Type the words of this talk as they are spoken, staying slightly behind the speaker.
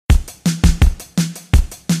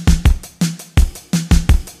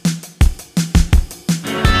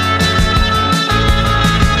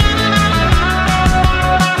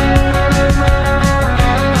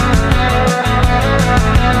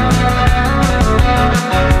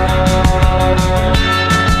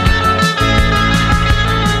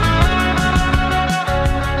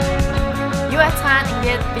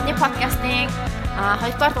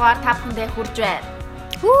дугаар та бүхэндээ хүрж байна.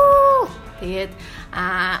 Тэгээд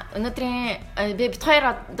өнөөдрийн би бит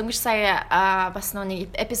хоёр дөнгөж сая бас нэг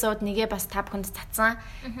эпизод нэгээ бас та бүхэнд цацсан.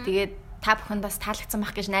 Тэгээд та бүхэнд бас таалагдсан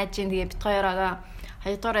байх гэж найдаж байна. Тэгээд бит хоёр одоо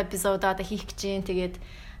 2 дугаар эпизод одоо хийх гэж байна. Тэгээд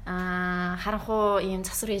харанхуу ийм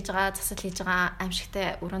засвар хийж байгаа, засал хийж байгаа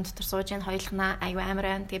аимшигтай өрөөнд дотор сууж байна. Хоёулахнаа аюу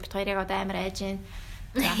амар байна. Тэгээд бит хоёрыг одоо амар айж байна.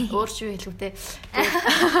 Өөр шүү хэлүү те.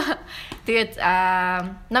 Тэгээд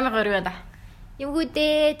намайг өөр юм да.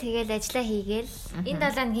 Юмгүүдээ тэгэл ажиллаа хийгээл энэ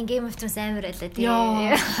 7 хоногийн Game of Thrones амар байлаа тий.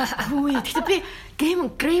 Хөөе. Тэгтээ би Game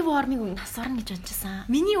Grey Worm-ыг насарна гэж бодчихсан.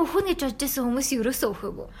 Миний өхөн гэж бодчихсан хүмүүс ерөөсөө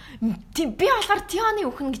өхөөгүй. Тийм би болохоор Tion-ы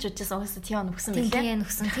өхөн гэж бодчихсан. Өөсөө Tion өгсөн байлээ. Tion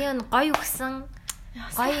өгсөн. Tion гоё өгсөн.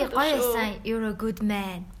 Гоё байсан. You're a good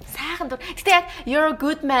man. Сайхан дур. Гэтэ яг you're a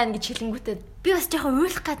good man гэж хэлэнгүүтээ би бас жоохон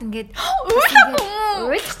уйлах гад ингээд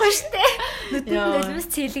уйлахгүй штэ. Нүднээс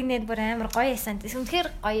цэлэгнээд бүр амар гоё байсан. Үнэхээр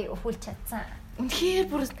гоё өхүүлж чадсан. Үнэхээр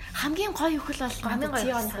бүр хамгийн гоё өхөл бол хамгийн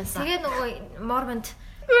гоё байсан. Тэгээ нөгөө Mormont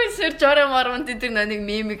Сэр Жорэ Mormont гэдэг нэг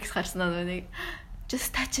мемик гарсан нэг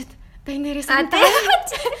just touch it. Бэнэрээс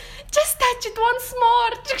just touch it once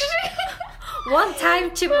more. One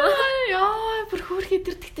time ч юм уу. Яа, бүр хөөрхий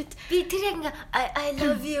дэрдэгтэй. Би тэр яг ингээ I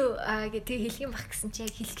love you гэдэг хэлэх юм баг гэсэн чи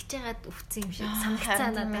яг хэлэх гэж байгаад өвцсөн юм шиг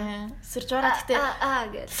санагцсан надад. Сэр Жорэ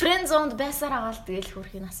гэхдээ friend zone байсаар агаал тэгэл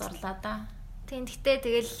хөөрхий нас орлаа да. Тийм гэхдээ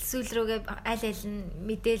тэгэл сүүл рүүгээ аль нь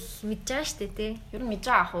мэдж байгаа штэ тий. Ер нь мэдж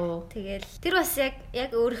байгаа ах уу. Тэгэл тэр бас яг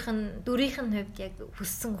өөрийнх нь дүрийнх нь хувьд яг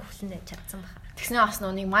хүссэн хүлнэ чадсан баха. Тэгснээ бас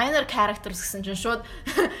нэг minor characters гэсэн чинь шууд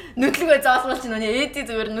нүдлэгээ заалгуул чинь эди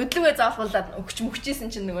зүгээр нүдлэгээ заалгуулад өгч мөгчээсэн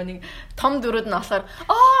чинь нөгөө нэг том дөрөд нь болохоор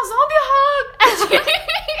зомби хаг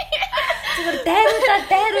зүгээр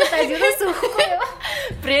дайруулаад ерөөсөө өгөхгүй юу.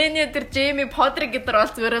 Брэни тэр Джейми Подрик гэдэр бол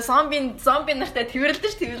зүгээр зомби нартай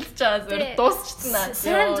тэрвэрлдэж байгаа зүгээр дуусчихсан аа.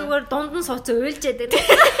 Сайн зүгээр дунд нь сууц уйлжээд байна.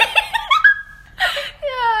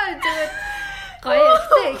 Яа зүгээр гоё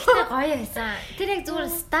ихтэй гоё байсан. Тэр яг зүгээр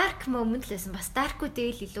Stark moment л байсан. Бас Stark-уудээ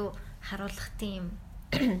л илүү харуулах тийм.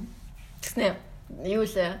 Тэгснэ юу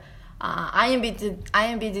л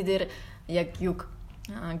IMDb дээр яг юг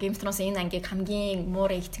Game of Thrones энэ ангийг хамгийн муу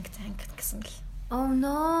рейтинг гэсэн бэл. Oh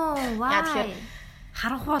no. Why?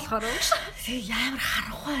 Харанхуй болохоор уу? Тэг ямар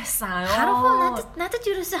харанхуй байсан. Харанхуй надад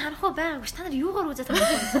ерөөсөө харанхуй байгаагүй ш. Та нар юугаар үзээд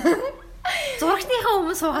байгаа юм? Зурагтныхаа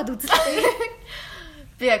өмнө суугаад үзлээ.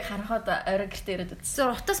 Би яг харанхууд орой гэртээ ирээд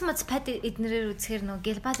үзсэн. Утас мац пад эднэрээр үзэхээр нөгөө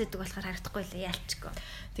гэлбал гэдэг болохоор харагдахгүй л яалчгүй.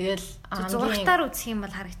 Тэгэл зурагтаар үзэх юм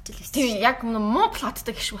бол харагдчихлээ шүү. Тийм яг муу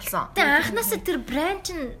плоттой гişг болсон. Тэгээ анхнаасаа тэр брэнд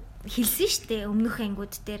чинь хэлсэн штэ өмнөх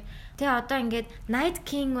ангууд дээр. Тэгээ одоо ингээд Night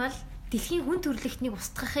King бол дэлхийн хүн төрөлхтнийг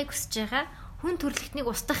устгахыг хүсэж байгаа. Хүн төрөлхтнийг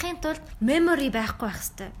устгахын тулд memory байхгүй байх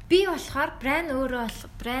хэвээр. Би болохоор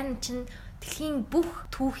Bran чинь дэлхийн бүх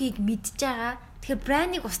түүхийг мэдж байгаа. Тэгэхээр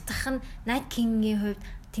Bran-ыг устгах нь Night King-ийн хувьд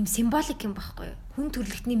тийм символик юм байхгүй юу? Хүн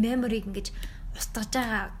төрөлхтний memory-г ингэж устгаж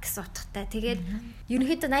байгаа гэсэн утгатай. Тэгээд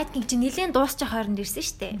ерөнхийдөө Night King чинь нэлээд дуусчих хооронд ирсэн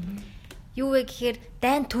штэ. Юу вэ гэхээр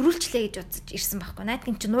дайн төрүүлчлээ гэж бодож ирсэн байхгүй. Night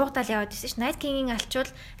King чинь нуугдаал яваад ирсэн ш. Night King-ийн алчвал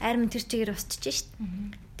арим тэр чигээр устчих штэ.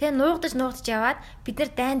 Тэгээ нуугдаж яваад бид нар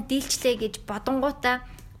дайн дийлчлээ гэж бодонгуудаа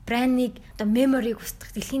Bran-ыг одоо memory-г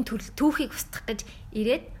устгах, дэлхийн түүхийг устгах гэж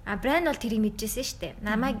ирээд Bran бол тэрийг мэдчихсэн штэ.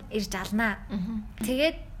 Намайг ирж алнаа.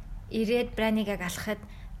 Тэгээд ирээд Bran-ыг алхахад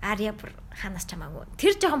Ария бүр ханаас чамаагүй.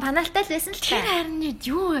 Тэр жоохон панаалтай л байсан л та. Тэр харин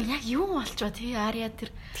юу болчихоо тий Ария тэр.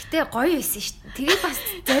 Гэтэ гоё байсан шүү дээ. Тэгээ бас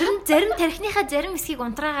зарим тарихныхаа зарим хэсгийг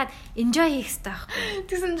унтраагаад enjoy хийх хэрэгтэй байхгүй.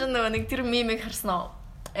 Тэгсэн чинь нөгөө нэг тэр мемийг харсан уу?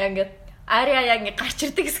 Ингээд Ария яг ингээд гарч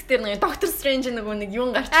ирдэг хэсэг дээр нэг Доктор Стрэндж нөгөө нэг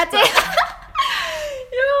юун гарч.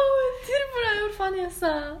 Йоо тэр бүр аюул фаны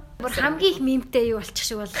ясаа. Бүр хамгийн их мемтэй юу болчих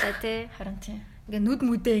шиг боллоо тий. Харин тий. Ингээд нүд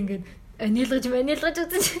мүдээ ингээд нэлгэж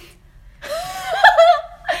үзэн.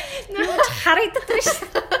 Нүд харагддаг биш.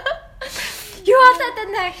 Юу болоод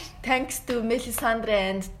байна? Thanks to Melisandre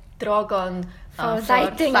and Drogon for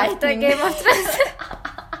lighting the Game of Thrones.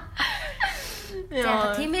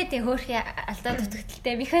 За тиймээ хөөрхий алдаа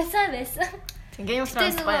дутагдaltaй Михайсан байсан. Game of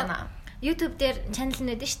Thrones байна. YouTube дээр channel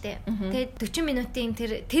нэдэн штэ. Тэгээд 40 минутын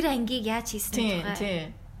тэр ангийг яаж хийсэн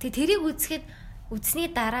тухай. Тэгээд тэрийг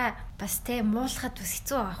үзсний дараа бас те муулахад бас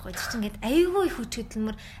хэцүү байгаа байхгүй чи ингээд аюулгүй их хүч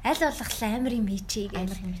хөдөлмөр аль болох амар юм хийчихээ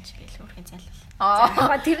хөөрхий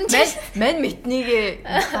зайлвал. Тэр нь мань мэтнийг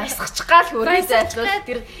баясгачих гал хөөрхий зайлвал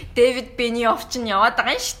тэр Дэвид Бенioff ч яваад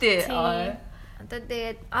байгаа юм штэ. Одоо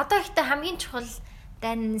тэгээд одоо ихтэй хамгийн чухал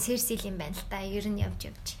дайн Серсил юм байна л та. Ер нь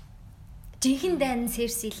явж. Жинхэнэ дайн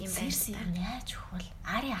Серсил юм байна. Серсил яаж өгвөл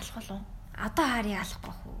Ари алах болов? Одоо Ари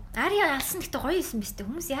алахгүй хөө. Ари алсан гэхдээ гоё исэн биз дээ.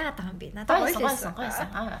 Хүмүүс яагаад байгаа юм бэ? Надад гоё байсан.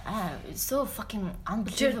 So fucking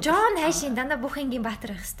unbelievable. John Hashing дандаа бүх ангийн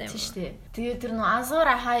баатар байх хэрэгтэй юм. Тийм шүү дээ. Тэгээд тэр нөө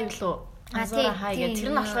Azura High билүү? Azura High гэх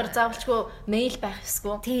тэр нь болохоор заавалчгүй мэйл байх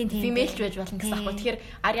ёсгүй. Female ч байж болно гэсэн аахгүй. Тэгэхээр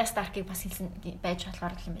Arya Stark-ыг бас хэлсэн байж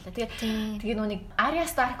болохоор юм байна. Тэгээд нүг Arya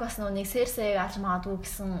Stark бас нүг Cersei-г алж магадгүй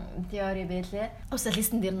гэсэн теори байлээ. Уусаа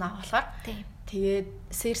листен дээр наа болохоор. Тэгээд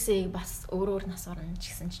Cersei-г бас өөр нас орно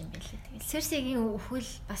ч гэсэн юм байлээ. Тэгээд Cersei-гийн өвхөл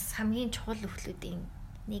бас хамгийн чухал өвхлүүдийн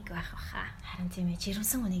нэг байх баха. Харин тийм ээ.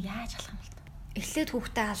 Жирэмсэн хүнийг яаж алах юм бол эхлээд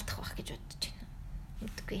хүүхдээ алдах байх гэж бодож байна.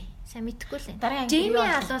 Мэдгүй. Сайн мэдгүй л байна. Джейми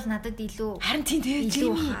алвал надад илүү. Харин тийм тэгээ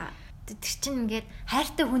Джейми. Тэр чинь ингээд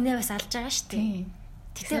хайртай хүнээ бас алж байгаа шүү дээ.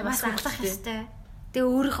 Тэгтээ бас алах ёстой. Тэгээ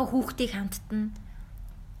өөрийнхөө хүүхдийг хамттана.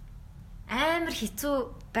 Амар хэцүү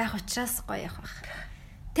байх учраас гоё явах байх.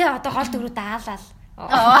 Тэ одоо гол дөрүүд аалал.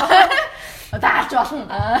 Одоо алж болно.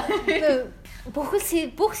 Бүх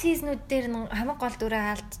сизнүүд дээр хамаг гол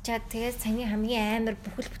дүрээ алдчихад тэгээд саяны хамгийн амар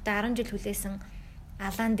бүхэл бүтэн 10 жил хүлээсэн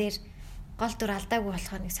алаан дээр гол дүр алдаагүй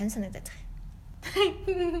болохоор нэг сонь санагдаад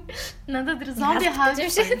байгаа. Надад тэр зомби хаг юм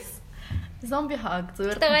шиг. Зомби хаг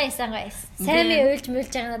зүгээр. Тэгсэн гайс. Сайн уйлж муулж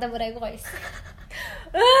байгаа надад бүр айгүй гайс.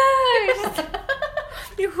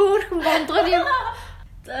 Би хөөрхөн бондгор юм.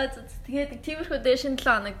 Тэгээд тиймэрхүү дээр шинэ 7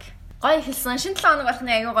 хоног гоё хэлсэн. Шинэ 7 хоног болох нь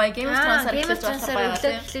айгүй гоё. Game of Thrones-аар эхэлж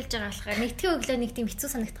байгаа болохоор нэгтгэн өглөө нэг тийм хэцүү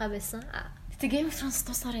санагдгаа байсан. Гэтэ Game of Thrones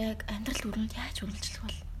дуусаар яг амьдрал өрөөнд яаж үргэлжлэх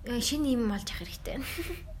бол шинэ юм олж авах хэрэгтэй.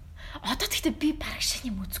 Одоо тэгтээ би бараг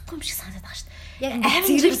шинэ юм үзэхгүй юм шиг санагдаад байгаа шүү дээ. Яг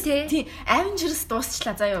Avengers тийм Avengers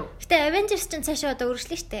дуусчлаа заяа. Гэтэ Avengers ч цаашаа одоо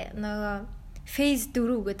үргэлжлэх штэ. Нөгөө Phase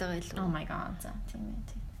 4 гэдэг байгаа юм. Oh my god. За тийм ээ.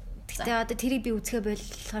 Гэтэ одоо тэрийг би үзэхэ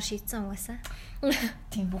болохоор шийдсэн угаасаа.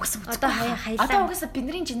 Тийм бүгсэн. Одоо хаялаа. Одоо угаасаа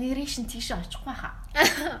бидний generation тийш очихгүй хаа.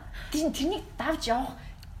 Тэрнийг давж явах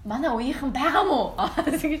манай үеийнхэн байгаа мó?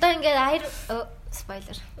 Одоо ингээд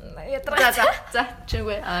spoiler. За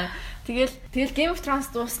чигүй. Тэгэл Game of Thrones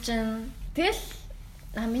дуусчихна. Тэгэл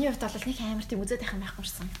миний хувьд бол нэг амар тийм үзээд байх юм байхгүй юм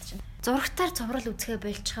санагдаж байна. Зурагтаар цоврал үзэхэ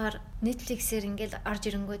болчоор Netflix-ээр ингээд орж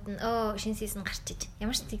ирэнгүүд нь шинэ сизон гарч иж.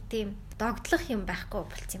 Ямар ч тийм догдлох юм байхгүй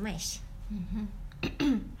болц юм ааш.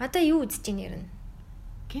 Одоо юу үзэж ийн нэр нь?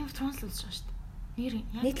 Game of Thrones л үзэж байгаа шүү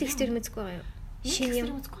дээ. Netflix дээр мэдгүй байгаа юу? Шинэ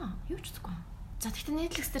юм үзэхгүй. Юу ч үзэхгүй. За тэгтээ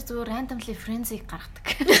Netflix дээр зүгээр randomly Friends-ийг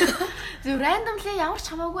гаргадаг. Зүгээр randomly ямар ч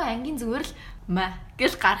хамаагүй ангийн зүгээр л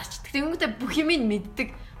гэл гаргач. Тэгтээ бүх юм мэддэг.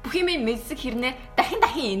 Бүх юм мэдсэг хэрнээ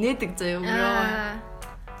дахин инээдэг заяа.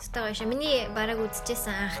 Тэстэ гоёш. Миний бараг үзчихсэн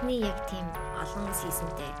анхны яг тийм олон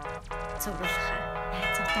сизонтэй цуглуулах.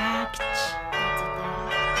 Найзуудаа гэж.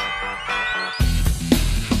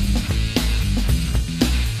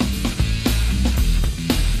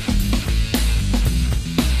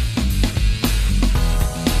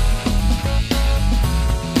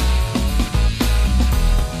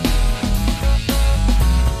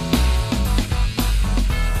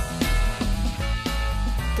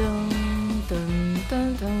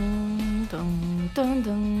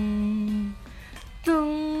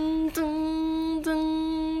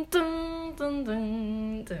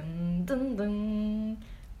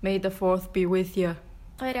 May the 4th be with you.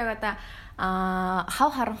 Хоёроо одоо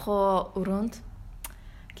хав харанхуу өрөөнд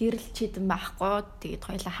гэрэл чийдэн байхгүй. Тэгээд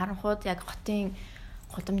хоёлаа харанхууд яг хотын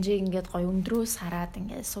гудамжийг ингээд гоё өндрөөс хараад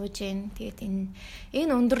ингээд сууж гин. Тэгээд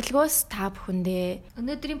энэ өндөрлгөөс та бүхэндээ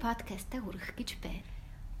өнөөдрийн подкастаа хүргэх гэж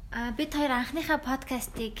байна. Бид хоёр анхныхаа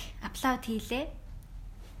подкастыг апплод хийлээ.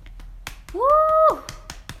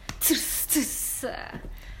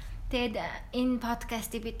 Тэгэд энэ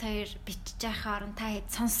подкастыг бид хоёр бичиж байхаа орон та хэд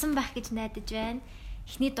сонсон байх гэж найдаж байна.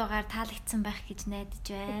 Эхний дугаар таалагдсан байх гэж найдаж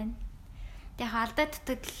байна. Яг алдаа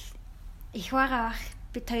дутагдал их байгаа бах.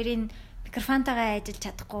 Бид хоёрын микрофонтойгоо ажиллаж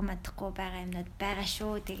чадахгүй байгаа юмнууд байгаа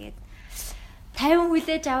шүү. Тэгээд 50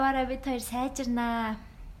 хүлээж аваараа бид хоёр сайжирнаа.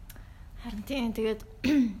 Харин тэгээд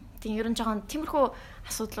тийм ерөн жоохон тиймэрхүү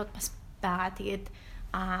асуудлууд бас байгаа. Тэгээд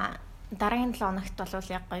дараагийн 7 хоногт бол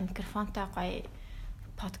яг гоё микрофонтой гоё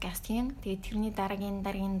подкаст хийн. Тэгээд тэрний дараагийн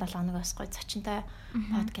 7 хоногоос гоё зочинтой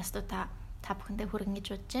подкастуудаа та бүхэндээ хүргэн гэж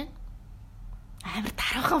бодож байна. Амар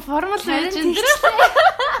таруухан формул байж энэ дэр.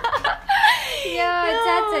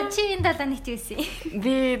 Яа, чи энэ 7 хоногт юусэн?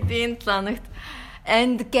 Би энэ 7 хоногт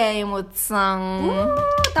End Game үзсэн.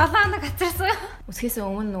 7 хоног хацарсан. Үсгэсээ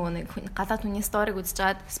өмнө нөгөө нэг галаад хүний сториг үзэж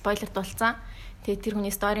чаад спойлер дуулсан. Тэгээд тэр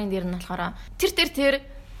хүний сторийн дээр нь болохоор тэр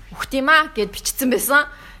үхт юм аа гэд бичсэн байсан.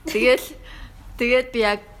 Тэгээд би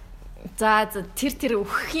яг тэр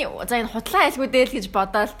үхэх юм. За энэ хутлаа айлгүйдэл гэж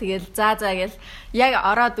бодоод тэгэл за гэл яг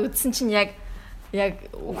ороод үзсэн чинь яг яг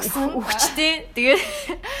үхчтэй. Тэгээд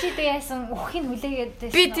чи яасан үхийг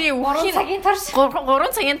хүлээгээд би тий үхийг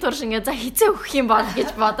 3 цагийн турш ингээ за хизээ үхэх юм бол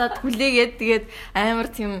гэж бодоод хүлээгээд тэгээд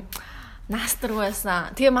амар тийм наастар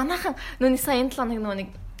байсан. Тэгээ манайхан нүг сая энэ 7 хоног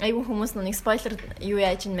нэг айгүй хүмүүс нүг спойлер юу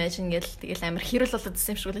яаж имажин гэл тэгэл амар хэрүүл болоод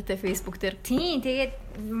ирсэн юм шиг үлээ Facebook дээр. Тийм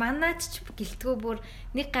тэгээд манаач ч гэлтгөө бүр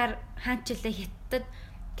нэг гар хаанчлаа хятад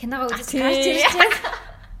киногоо үзэж гарч ирж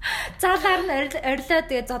байгаа. Заалаар нь орилоо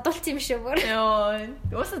тэгээ зодуулсан юм шүү бүр. Йоо.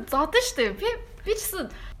 Уусаа зодсон штэ. Би ч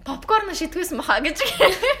попкорн шидгүйсэн баха гэж.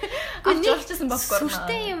 Авч олчихсан попкорн.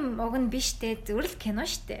 Сүртэй юм уг нь биш те. Зүгээр л кино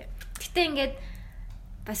штэ. Гэтэ ингээд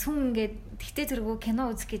бас хүн ингээд тэгтээ тэргүү кино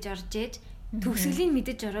үзэх гэж орж ээж төгсгөлийн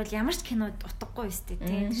мэдэж орвол ямар ч кинод утгагүй өстэй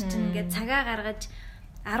те. Тэр чинь ингээд цагаа гаргаж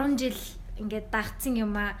 10 жил ингээд дагцсан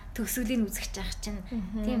юм а төгсгөлийн үзэх жаах чинь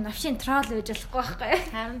тийм новшин трол байж болохгүй байхгүй.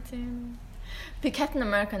 Харин тийм. Би Captain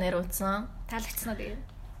America нэр үзсэн. Таалагдсан уу тэгээ?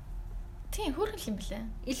 Тийм хөөрхөл юм блэ.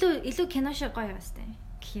 Илүү кино шиг гоё бастай.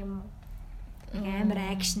 Гэх юм уу?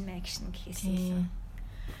 Амар акшн гэхээс юм.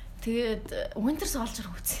 Тэгээд Winter Soldier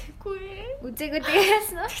үзээгүй. Үзээгүй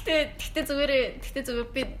тэгээс нь. Тэгтээ зүгээр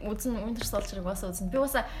би үзэн Winter Soldier-ыг бас үзэн. Би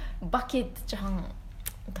уусаа Bucky жоохон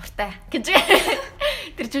дуртай гэж.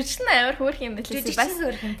 Тэр жүжигч нь амар хөөрх юм байлээ.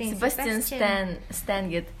 Sebastian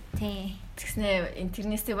Stan гэд. Тийм. Тэгснэ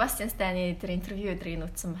интернет Sebastian Stan-ы тэр интервью өдрийг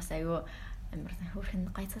нутсан бас айгүй амар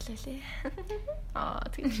хөөрхөн гайцал байлээ.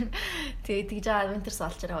 Тэгээд жаа Winter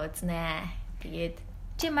Soldier-аа үзнэ. Тэгээд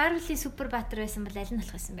чи Marvel-ийн супер баатар байсан бол аль нь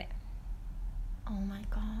болох байсан бэ? Oh my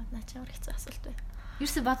god, начаар хэцүү асуулт бай.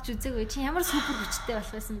 Юусе бодож үзээгүй чи ямар супер хүчтэй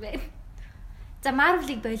болох байсан бэ? За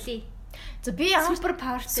Marvel-ыг болий. За би супер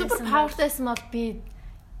powerтай бол би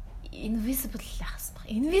invisible яхасан баг.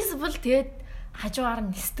 Invisible тэгээд хажуугаар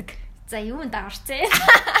нь нисдэг. За юунд даарцээ?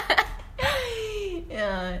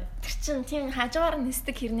 Тэр чин тийм хажуугаар нь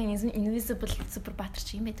нисдэг хэрнээ invisible супер баатар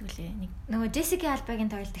чи юм байдаг үлээ. Нөгөө Jessica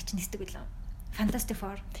Alba-гийн тоглолтог чи нисдэг үлээ. Fantastic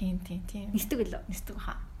Four. Тийм. Нисдэг үлээ. Нисдэг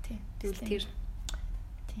хаа. Тийм. Тэгвэл тэр.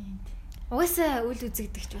 Тийм. Угаасаа үл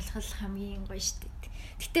үзэгдэгч болох л хамгийн гоё штэ.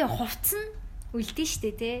 Гэтэ хувцс нь үлдэн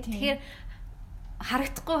штэ тий. Тэгэхээр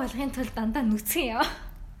харагдахгүй болохын тулд дандаа нүцгэн яа.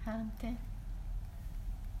 Хаа тий.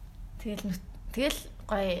 Тэгэл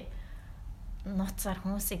гоё нууцаар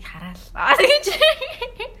хүмүүсийг хараал. Тэгэж.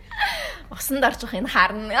 Усанд орчих энэ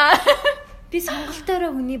харна. Би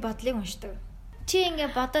сонголтоороо хүний бодлыг уншдаг. Чи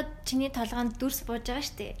ингээ бодоод чиний толгойд дүрс бууж байгаа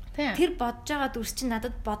штэ. Тэр бодож байгаа дүрс чинь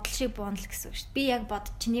надад бодол шиг буунал гэсэн үг штэ. Би яг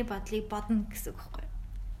бодож чиний бодлыг бодно гэсэн үг байхгүй юу?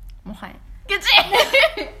 Мухай. Гэж.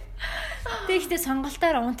 Тэгэхдээ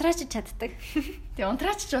сонголтоор унтраачж чаддаг. Тэг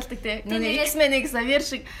унтраачж болдог те. Нүг X-Men Xavier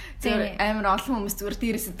шиг зөв амар олон хүмүүс зүгээр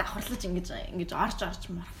дээрээс давхарлаж ингэж орж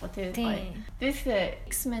марахгүй те.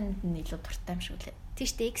 Тэгэхдээ X-Men нь илүү дуртай юм шиг үлээ.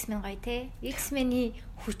 Тийштэй X-Men гоё те. X-Men-ийн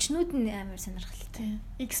хүчнүүд нь амар сонирхолтой.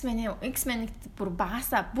 X-Men-ийг бүр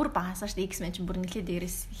багасаа штэ X-Men чинь бүр нэлээд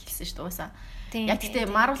дээрээс эхэлсэн штэ уусаа. Яг гэхдээ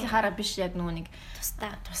Marvel-ийнхаараа биш яг нөгөө нэг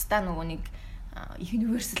тустаа нөгөө нэг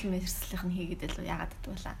Universal Merciless-ийн хийгээд л яагаад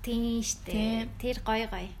гэдгүүлээ. Тийм штэ. Тэр гоё.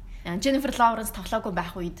 Jennifer Lawrence тоглоогүй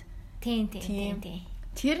байх үед. Тийм.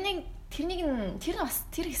 Тэр бас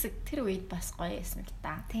тэр хэсэг тэр үед бас гоё байсан л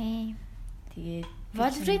да. Тийм. Тэгээд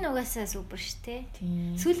Wolverine угаасаа супер штэ.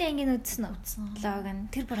 Сүүлийн ангийн үзсэн Logan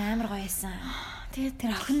тэр бүр амар гоё байсан. Тэгээд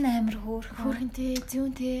тэр охин амар хөөрхөнтэй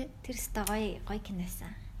зүүнтэй тэр өстой гоё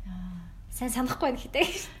киносан. Сайн санахгүй байх гэдэг.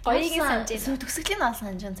 Гоёгийн санаж байна. Төгсгөлийн ол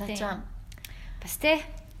санаж байна цаачаа. Бас тий.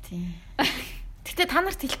 Гэтэ та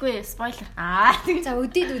нарт хэлэхгүй спойлер. За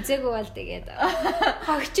өдөөд үзээгүй бол тэгээд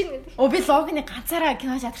хогчин гэдэг. Би Logan-ыг ганцаараа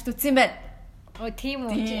кино театрт үзсэн байна. Тийм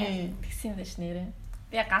үү. Тэгсэн байж нэрээ.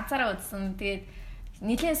 Би ганцаараа үзсэн. Тэгээд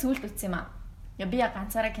нилийн сүлд үзсэн юм аа. Би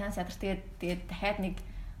ганцаараа кино театрт тэгээд дахиад нэг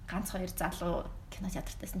ганц хоёр залуу кино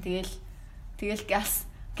театртайсэн. Тэгэл газ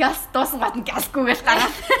дуусан гадна газгүй гэж гараад.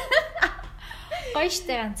 Гоё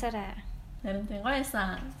штэ ганцаараа. Харин тийм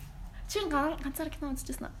гоёсан. Чи ганцаараа кино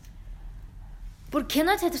үзчихсэн үү? Бүр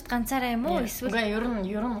кино театрт ганцаараа юм уу? Эсвэл ер нь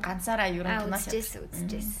ганцаараа кино үзчихсэн.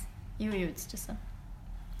 Юу үзчихсэн?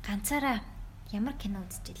 Ганцаараа ямар кино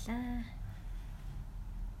үзчихлээ?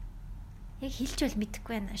 Яг хэлж бол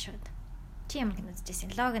мэдэхгүй байна шууд. Чи ямар кино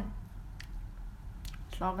үзчихсэн?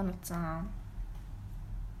 Logan үзсэн.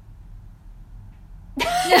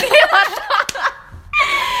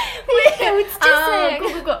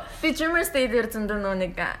 Би Dreamers Day дээр зөндөр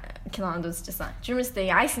нэг кинонд үзчихсэн. Dreamers Day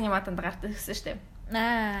iCinema-танд гардаг гэсэн шүү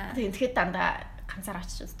дээ. Тэгэхээр дандаа ганцаар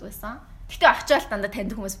очиж үздэг байсан. Гэтэ очиод дандаа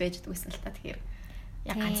таньд хүмүүс байж байдаг байсан л та. Тэгэхээр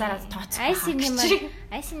яг ганцаараа тооцохгүй.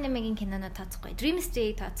 iCinema-гийн киноноо тооцохгүй. Dreamers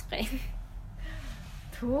Day тооцохгүй.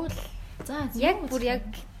 Түл. За яг бүр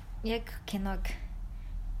яг киног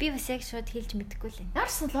Би бас яг шууд хэлж мэдэхгүй л юм.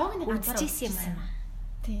 Яарсан логоны ганцаар үзчихсэн юм аа.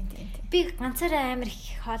 Тийм. Би ганцаараа амар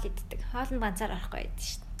их хоол иддэг. Хоолнд ганцаар орохгүй байдаг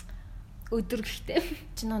шүү дээ. Өдөр гэхдээ.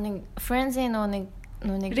 Чи нэг Friends-ийн нэг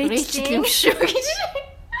Rachel юм шүү гэж.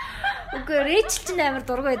 Үгүй Rachel ч амар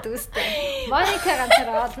дург байдаг үстэй. Monica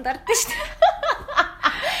ганцаараа хоолнд ордог шүү дээ.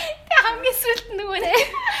 Тэг хамгийн сүлд нөгөө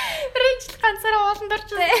Rachel ганцаараа хоолнд орж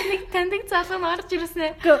нэг таньдаг залуу нь орж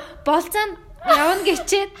ирсэн. Үгүй болцоонд явна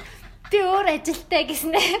гэчээд би өөр ажилтаа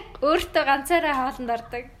гэснээр өөртөө ганцаараа хоолнд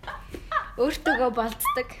ордог. Өөртөөгөө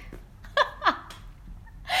болцдог.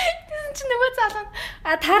 Тэгсэн чи нөгөө залуу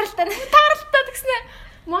тааралтай гэснээр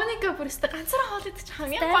Моника бүрстэ ганцаараа хоол идэж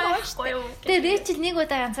хамгийн гоё шүү. Тэгээ Rachel нэг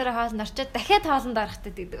удаа ганцаараа хоолнд орчоод дахиад хоолнд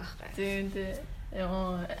орохтой дийдэг байхгүй. Тийм.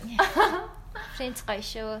 Яа. Friends гоё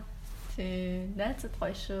шүү. Тийм. Найзууд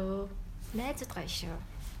гоё шүү.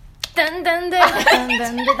 Дан дан дан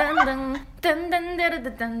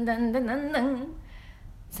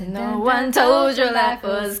No one told your life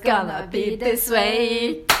was gonna be this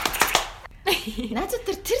way. Найзууд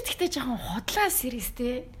тэр тэгтээ жоохон хотлаа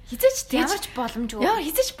сервистэй. Хизээч Ямарч боломжгүй. Яа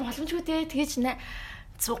хизээч боломжгүй те. Тэгэж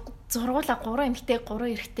зургуула 3 эмэгтэй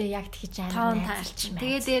 3 эрэгтэй яг тэгэж амар найзалч.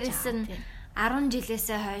 Тэгээ дээрэс нь 10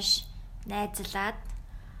 жилээсээ хойш найзлаад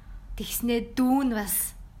тэгснээ дүүн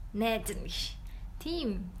бас найзна гэж.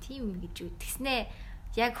 Тим гэж үү. Тэгснээ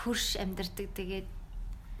яг хурш амьдардаг. Тэгээд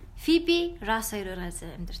Phoebe, Ross хоёроос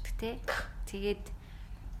амьдардаг те. Тэгээд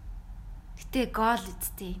гэтээ гол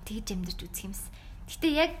үсттэй. Тэгж амьдарч үзэх юмс.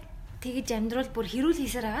 Гэтээ яг тэгж амьдрал бүр хэрүүл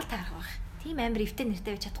хийсээр байгаа л таарах байх. Тийм амар эвтэй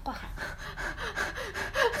нэртэй байж чадахгүй байх.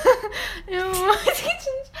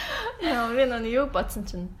 Яа, би нэг юу бодсон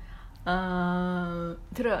чинь.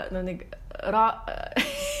 Тэр нэг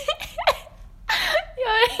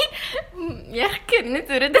ярих гэнэ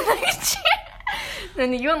зүрээд байна гэж.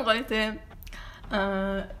 Нэг юу гоё те.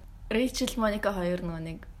 Rachel, Monica хоёр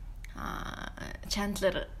нэг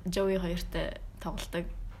Chandler, Joey хоёртой тоглолдог.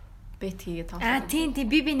 Betty-гээ тоглолдог. Тийм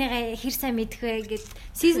би бинийгээ хэр сайн мэдэх вэ гэд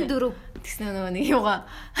season 4 тэгснэ нэг юугаа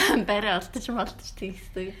барай алдаж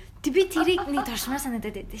тэгсдэг. Би тэрийг нэг торшмаар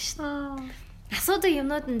санагдаад байдсан шүү дээ. Асуудаг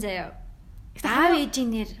юмнууд нь заяа. Аав ээжийн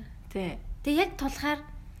нэр. Тэг яг тулахаар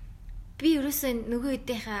би ерөөсөө нөгөө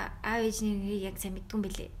хэдийнхээ аав ээжийн нэрийг яг сайн мэдгүй юм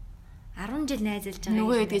билээ. 10 жил найзалж байгаа.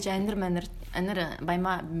 Нөгөө хэд гэж анир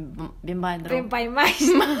баяма бимба.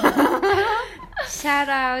 Shout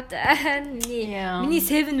out миний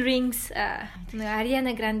 7 rings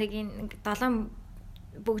Ariana Grande-гийн 7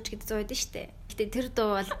 бүгж гэдэг зуу байдаг шүү дээ. Гэтэ тэр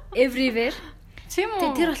дуу бол everywhere. Тийм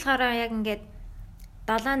үү? Тэр болохоор яг ингээд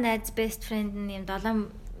 7 найз best friend нь юм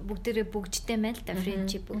 7 бүгдээрээ бүгжтэй байна л да,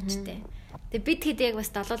 friendship бүгжтэй. Тэгээ бид хэд яг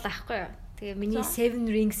бас 7 л ахгүй юу. Тэгээ миний 7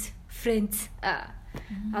 rings friends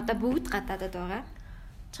одоо бүгд гадаадад байгаа.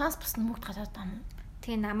 Чанс бас бүгд гадаадад байна.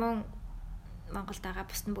 Тэгээ намун Монголд байгаа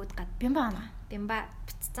бус нь бүгд бимба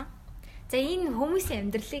битцсан. За энэ хүмүүсийн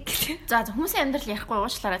амьдралыг за хүмүүсийн амьдрал ярихгүй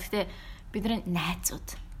уучлаарай. Гэтэ бидний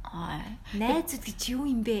найзууд. Найзууд гэж юу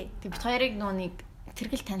юм бэ? Тэг бит хоёрыг нэг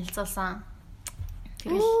тэргэл танилцуулсан.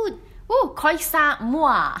 Койса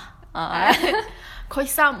муа.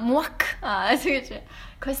 Койса муак. Тэгэж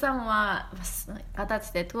койса муа бас гадаад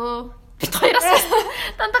дэдгөө. Бит хоёроос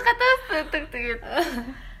дандаа гадаад дэдэг.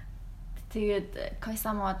 Тэгээд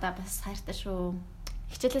койса муада бас хайртай шүү.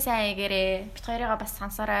 Хичээлээ сайн ягээрээ. Бит хоёрыгаа бас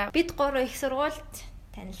сансараа. Бид 3 их сургуульд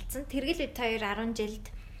танилцсан. Тэргэл бид хоёр 10 жилд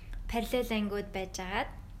параллел ангиуд байжгаад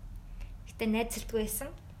гэтээ найзалдгүй байсан.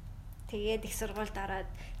 Тэгээд их сургуульд ороод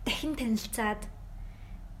дахин танилцаад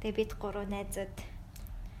тэгээд бид 3 найзууд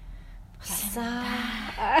болсон.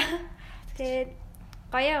 Тэгээд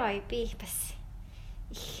гоё би бас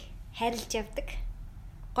их хайрлж явдаг.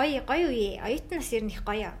 Гоё үе. Оюутнаас ер нь их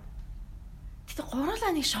гоё. Гэтэ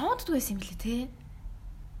гурлаа нэг шоуддаг байсан юм лээ те.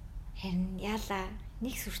 Харин яалаа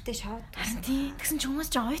нэг сүртэй шоод. Харин тийм. Тэгсэн ч хүмүүс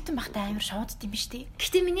ч оюутан байхдаа амар шоудд юм биш үү?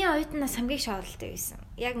 Гэтэ миний оюутнаас хамгийн шоудалтай байсан.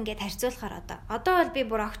 Яг ингээд харьцуулахаар одоо бол би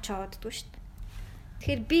бүр огт шоуддаггүй шүү дээ.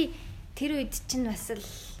 Тэгэхээр би тэр үед чинь бас л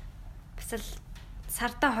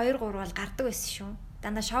сарда 2 3 бол гардаг байсан шүү.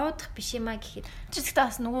 Дандаа шоудах биш юм а гэхэд. Чи гэхдээ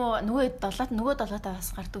бас нөгөө 7-аа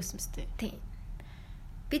бас гардаг байсан мэт. Тийм.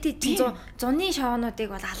 Би тийм зуны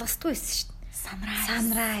шоунуудыг бол алгасдаггүй байсан шүү дээ.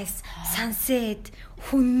 Sunrise, sunset,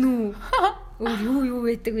 хүннүү. Юу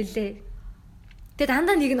байдаг вүлээ. Тэгээ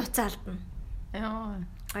дандаа нэг нь уцаа алдна. Яа.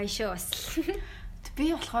 Гайшоо бас.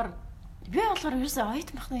 Би болохоор ерөөсөө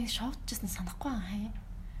оюутан байхнаа шоудчихсан санахгүй аа.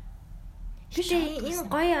 Тэгээ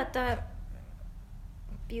энэ гоё одоо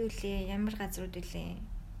би үлээ ямар газрууд үлээ.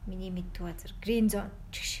 Миний мэддэг газар green zone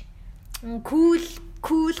чигш.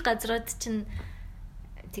 Cool газрууд чинь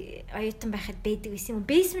оюутан байхад байдаг байсан юм.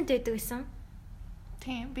 Basement байдаг байсан.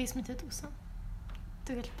 Тийм, basement байдаг байсан.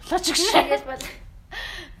 Тэгэл болооч гэж. Тэгэл бол.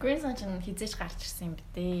 Green Sun хизээж гарч ирсэн юм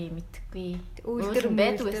бдээ. Мэдхгүй. Үйлдвэр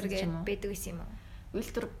байдаг байсан юм уу?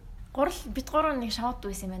 Үйлдвэр бит гурав нэг шавууд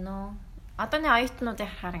байсан юм байна уу? Одооны оюутнуудын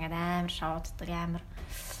харахаар ингээд амар шавууддаг амар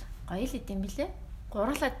гоё л идэм билээ.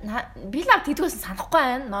 Гурлаа би лав тэдгээс санахгүй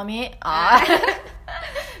байна. Номи.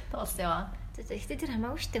 Тоосё. Тэгтээ тэр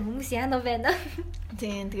хамаагүй штэ хүмүүс яана байна.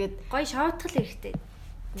 Тийм тэгээд гоё шоутгал хэрэгтэй.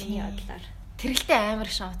 Миний бодлоор. Тэрэлтэй амар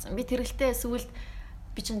шоуцсан. Би тэрэлтэй сүүлд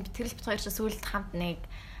тэрэлт бит хоёр ч сүүлд хамт нэг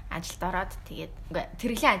ажилд ороод тэгээд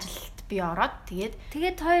тэрэглийн ажилд би ороод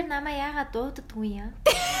тэгээд хоёр намаа яагаад дууддаггүй юм?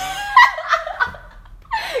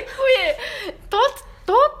 Хөөе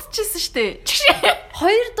дуудчихсан штэ.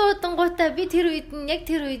 Хоёр дуудангуудаа би тэр үед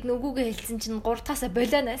нь үгүйгээ хэлсэн чинь 3 тасаа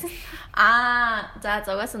болоонаас. За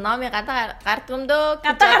зугаас номи гадаа гардгөмдөө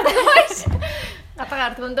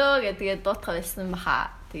тэгээд дуутах байсан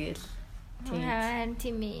баха. Тэгэл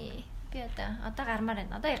тими би одоо гармаар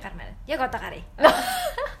байна. Одоо яг гармаар байна. Яг одоо гарыг.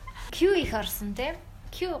 Q их орсон те.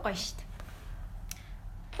 Q гоё штт.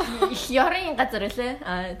 Их ярын газар үлээ.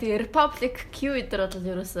 Тэгээ Republic Q өдр бол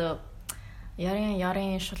ерөөсөө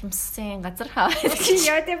ярын шулмсын газар хаа.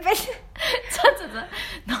 Яа тийм байл. За.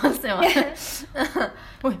 Наас юм.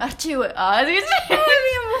 Ой, арчи юу? Тэгэж би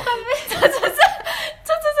муухай бэ. За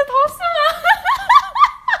тоосон.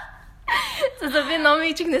 За би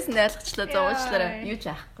номыг чигнээс нь айлгачлаа зовоочлаа. Юу ч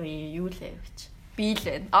яахгүй, юу лээ гэж. Би л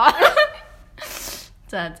байна.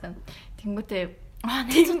 За. Тэнгүүтээ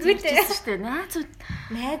шүү дээ.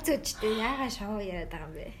 Найзуудтай яагаад шоу яриад байгаа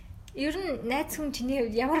юм бэ? Ер нь найз хүн чиний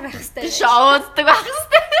хувьд ямар байх хэвээр? Шоуддаг байх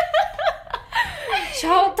хэвээр.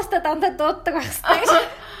 Шоудахтаа дандаа дууддаг байх хэвээр.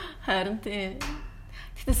 Харин тийм.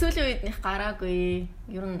 Гэтэ сүүлийн үед них гараагүй.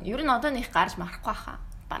 Ер нь одоо них гарч марахгүй хаа.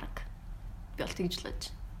 Бараг. Би бол тэгж л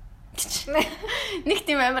байж. Нэг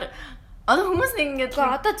тийм амар одоо хүмүүс нэг ингэж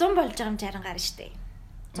одоо 100 болж байгаа юм 60 гарна штэ.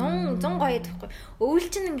 100 гоё гэхгүй. Өвөл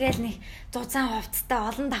чинь ингээл нэг зузаан хувцастай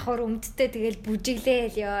олон давхар өмдтэй тэгэл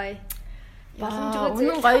бүжиглээл ёо. Боломжгүй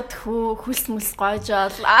үнэн гоё тхүү хүлс мүлс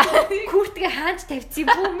гойжол. Күртгээ хаанч тавьчих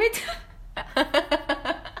юм бүү мэд.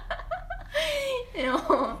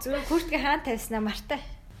 Зүгээр күртгээ хаан тавьснаа мартай.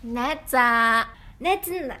 Найз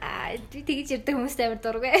нь би тэгж ярьдаг хүмүүстэй амар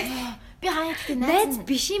дургүй. Би хаяа гэдэг найз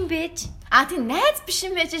биш юм байж. Тийм найз биш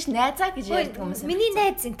юм байж найзаа гэж ярьдаг хүмүүс. Миний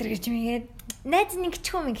найз энэ төр гэж мэгээд найз нэг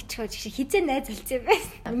гिचхөө хизээ найз болсон юм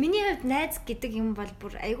байна. Миний хувьд найз гэдэг юм бол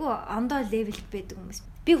бүр айгүй ондоо левелд байдаг хүмүүс.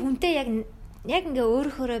 Би хүнтэй яг ингээ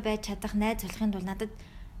өөрөөхөөрөө байж чадах найз болохын тулд надад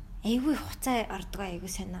айгүй хуцаа ордог айгүй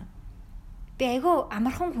санаа. Би айгүй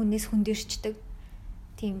амархан хүнээс хүндэрчдэг.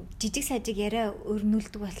 Тийм жижиг сажиг яриа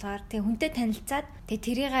өрнүүлдэг болохоор тэг хүнтэй танилцаад тэг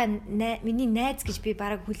тэрийг миний найз гэж би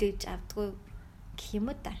бараг хүлээж авдаггүй гэх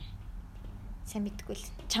юм уу та. Сайн мэдгүй л.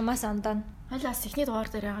 Чамаас ондоо. Хойлоос ихний дугаар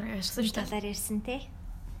дээр ярьсан шүү дээ. Талаар ярьсан те.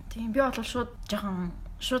 Тийм би бол шууд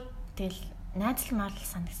тэгэл найзлмаар л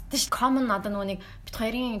санагдсан шүү. Common одоо нэг бит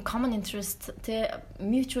хоёрын common interest те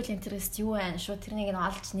mutual interest юу вэ? Шууд тэрнийг нь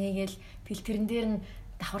олж нээгээл тэгэл тэрэн дээр нь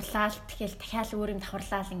давхарлаад тэгэл дахиад өөр юм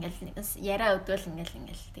давхарлаад ингээл нэгс яриа өдөөл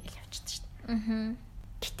ингээл тэгэл явчихдаг шүү дээ.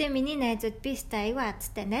 Гэтэ миний найзууд би өстэй айгүй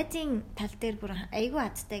азтай. Найзын тал дээр бүр айгүй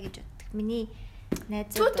азтай гэж боддог. Миний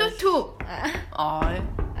найзууд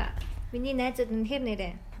Миний найзууд үнэхээр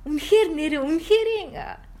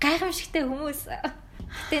гайхамшигтай хүмүүс.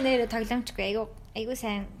 Гэтэ нэрээ тоглоомчгүй айгүй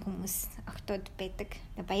сайн хүмүүс октод байдаг.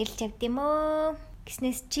 Баярлж явд юм оо.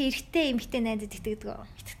 Гиснээс чи эрэгтэй эмэгтэй найзад итгэдэг.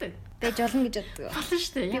 Байж болно гэж боддог. Болно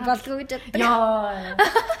шүү дээ. Би болдгоо гэж боддог.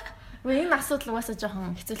 Энэ асуудал угаасаа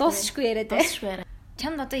жоохон хэцүү. Дуусахгүй яриад.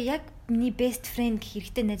 Чамд одоо яг миний best friend гэх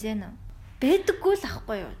хэрэгтэй найз байна уу? Байдаггүй л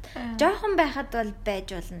ахгүй юу? Жоохон байхад бол байж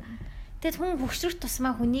болно. Тэгэд хүн хөвгшрөх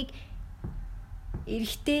тусмаа хүнийг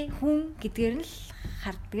эрэгтэй хүн гэдгээр нь л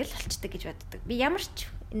харддаг л болчдаг гэж боддог. Би ямар ч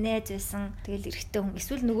найз байсан тэгэл эрэгтэй хүн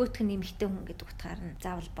эсвэл нөгөөх нь эмэгтэй хүн гэдэг утгаар нь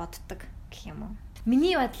заавал боддог гэх юм уу?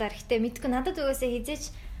 Миний бодлоор ихтэй мэдгүй надад угаасаа хизээч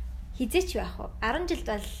яах вэ? 10 жилд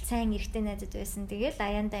бол сайн эрэгтэй найзууд байсан. Тэгэл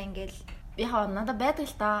аяндаа ингээл би хаа надад байдаг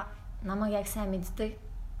л та. Намайг яг сайн мэддэг.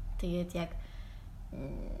 Тэгээд яг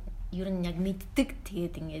ер нь яг мэддэг.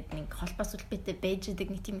 Тэгээд ингээд нэг холбоос үлбэтэй байж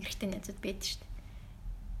идэг нэг тийм эрэгтэй найзууд байдаг шүү дээ.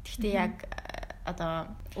 Гэхдээ яг одоо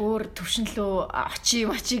өөр төвшинлөө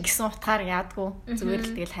очи гэсэн утгаар яадгүй. Зүгээр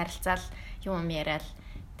л тэгэл харилцаал юм яриад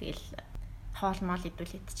тэгэл хоолмол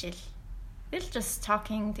идүүлээдчихэл. Тэгэл just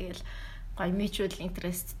talking тэгэл гоё mutual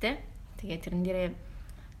interestтэй. Тэгээ тэрэн дээрээ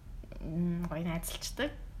гоё найзалцдаг.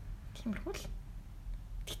 Тиймэрхүү л.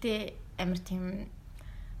 Гэтэ амар тийм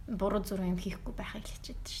буруу зүрх юм хийхгүй байхыг л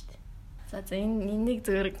хичээдэг шүү дээ. За энийг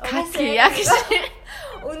зүгээр каски яг гэж.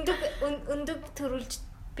 Өндөг төрүүлж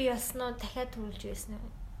би ясноо дахиад төрүүлж байсан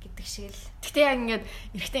гэдэг шиг л. Гэтэ яг ингээд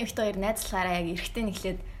эрэгтэй эмэгтэй хоёр найзлахаараа яг эрэгтэй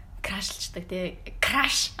нэглээд крашлчдаг тий.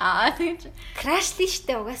 Краш. Тэгж крашлин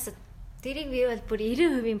штэ угаасаа. Тэрийг би бол бүр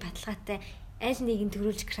 90% баталгаатай аль нэгийг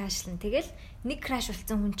төрүүлж крашлна. Тэгэл нэг краш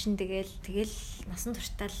болсон хүн чинь тэгэл насан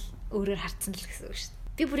туршдаа өөрөөр харцсан л гэсэн үг шүү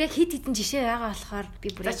дээ. Би бүр яг хит хитэн жишээ байгаа болохоор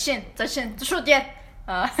би бүр за шин шууд яа.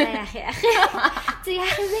 Сайн яах. Зэ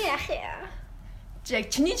яах вэ?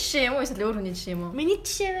 Яг чиний жишээ юм уу эсвэл өөр хүний жишээ юм уу? Миний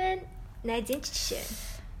жишээ байна. Найзын жишээ.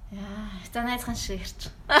 Яа, за найзхан шиг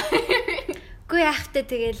ирч. Гүй яахтай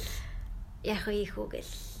тэгэл яах вэ их үү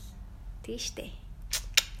гэл. Тийштэй.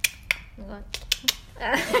 Нөгөө.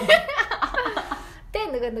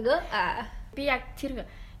 Би яг тэр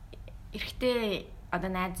эрэгтэй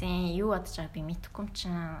одоо найзын юу бодож байгааг би мэдэхгүй юм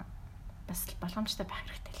чинь бас боломжтой байх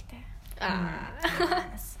хэрэгтэй л дээ.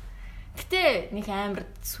 Гэтэ нэг амар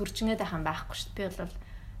сүржнээд байхan байхгүй шүү дээ. Би бол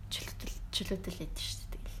чөлөөтөл лээд шүү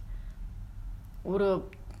дээ. Тэгэл өөрөө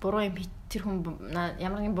буруу юм тэр хүн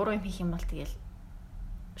ямар нэгэн буруу юм хийх юм бол тэгэл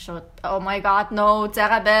шууд oh my god no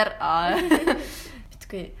зага бэр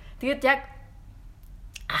битгүй. Тэгээд яг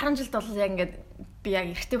 10 жилд бол яг ингээд би яг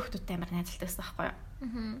эрэгтэй хүүхдүүдтэй амар найзалдаг байсан байхгүй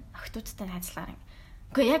юу? Охтуудтай найзлаар.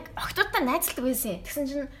 Үгүй яг охтуудтай найзалдаг байсан. Тэгсэн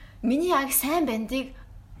чинь миний яг сайн бандыг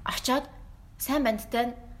очоод сайн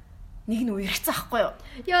бандтай нэг нь үерхсэн байхгүй юу?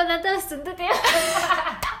 Йоо надаас зөндөө тийм.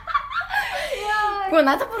 Гүн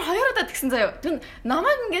надад бүр хоёр удаа тэгсэн заяа. Түн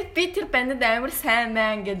намайг ингээд би тэр бандад амар сайн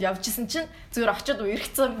мэн ингээд явжсэн чинь зүгээр очоод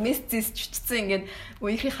үерхсэн мессеж чичсэн ингээд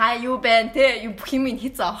үерхий хаа юу байна те юу бүх юм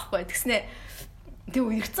хийцээ аахгүй. Тэгснэ тэг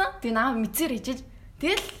үерхсэн. Тэг наа мэдсээр хижиж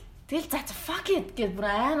тэгэл за fuck it гэд бүр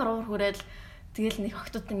амар уур хүрэл тэгэл нэг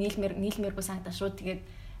охтуудтай нийлмээргүй санагдаа шууд тэгээд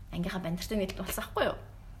ангийнхаа бандартай нийлдэг болсон аахгүй юу.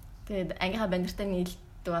 Тэгээд ангийнхаа бандартай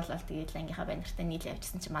нийлдэг болол тэгээд ангийнхаа бандартай нийл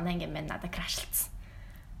явжсэн чинь манай анги мэн надад крашлцсан.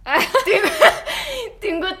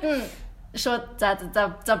 Тэнгүүд нь шууд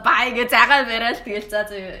за бай гэж загаал барайл тэгэл за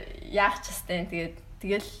яах ч хэвтэй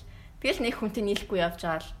тэгэл нэг хүнтэй нийлэхгүй явж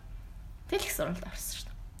байгаа л тэгэл их суралт орсон шүү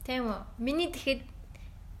дээ. Тийм үү.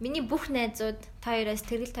 Миний бүх найзууд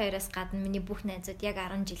тэргэл хоёроос гадна миний бүх найзууд яг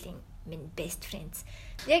 10 жилийн миний best friends.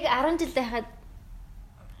 Яг 10 жил байхад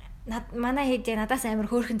манай хэд яг надаас амар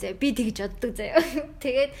хөөрхөн заяа. Би тэгж боддог заяа.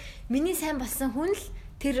 Тэгээд миний сайн болсон хүн л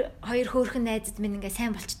тэр хоёр хөөрхөн найзад минь ингээ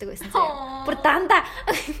сайн болчдөг байсан заяа. Бүр дандаа.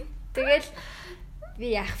 Тэгэл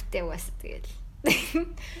би яах вэ угаасаа тэгэл.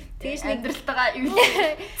 Тэгж амьдралтайгаа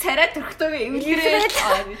царай төрхтөөгээ эвлэрээ.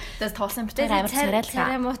 Тэгээс тоосон битээр амар царай л ха.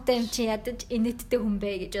 Царай муутай юм чи ядаж инэттэй хүн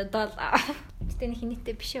бэ гэж бодоол. Гэтэ нэг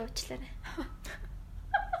инэттэй биш уучлаарай.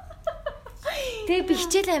 Тэгээ би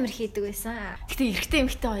хичээл амар хийдэг байсан. Гэтэ эрэгтэй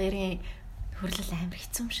эмэгтэй хоёрын хөрлөл амар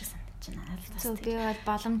хэцүү юм шиг санагдаж байна. Зөв би бол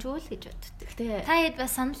боломжгүй л гэж боддог. Гэтэ та хэд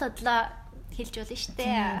бас санал бодлоо хэлж болно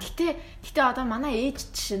штэ. Гэтэ одоо манай ээж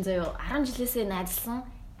жишээ заяа 10 жилээсээ найзлсан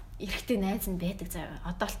эрэгтэй найз нь байдаг заяа.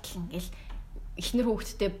 Одоо л ингээл эхнэр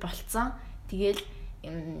хүүхэдтэй болцсон. Тэгээл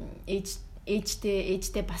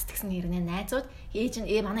ээжтэй бас тэгсэн хэрнээ найзууд.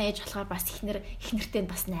 Манай ээж болохоор бас эхнэртэй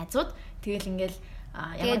бас найзууд. Тэгээл ингээл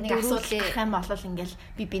ямар нэг асуудал гарах юм бол ингээл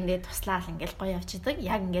би биндээ туслаал ингээл гоё явчихдаг.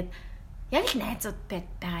 Яг л найзууд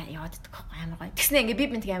байгаа явааддаг амар гоё. Тэгснэ ингээ би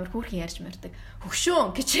бинтгээ амар хүүхэн ярьж мэрдэг.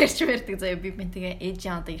 Хөгшөө гэж ярьж мэрдэг заяа би бинтгээ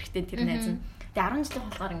ээжийн одоо эрэгтэй тэр найз нь. Тэгээ 10 жилийн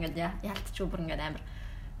болохоор ингээ яалтч бүр ингээ амар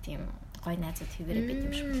тийм гоё найзууд хэвээрээ байт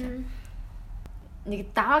юм шиг лээ. Нэг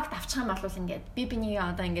давааг давчих юм бол ингээд би бинийг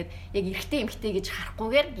одоо ингээд яг эрэгтэй эмэгтэй гэж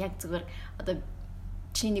харахгүйгээр яг зүгээр одоо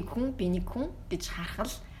чи нэг хүн би нэг хүн гэж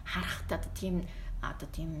харахад одоо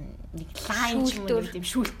тийм нэг лайн ч юм уу тийм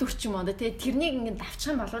шүүлтүр ч юм уу тий тэрнийг ингээд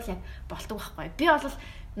давчих юм бол яг болдог байхгүй. Би бол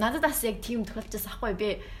надад бас яг тийм тохиолдож байгаа байхгүй. Би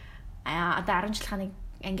одоо 10 жилийнхаа нэг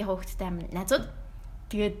ангийн хүүхэдтэй найзууд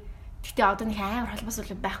Тэгтээ одоо нэг амар холбоос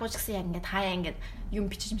үл байхгүй ч гэсэн яг ингээд хаяа ингээд юм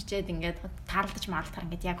бичээд ингээд таарлаж маалтахаар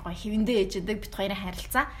ингээд яг гоё хэвэндээ ээжэдэг бит хоёрын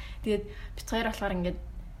харилцаа. Тэгээд бит хоёр болохоор ингээд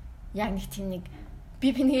яг нэг тийм нэг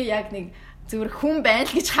бинийг яг нэг зөвхөн хүн байна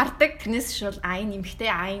л гэж хардаг. Тэрнээс шул айн нэмхтэй,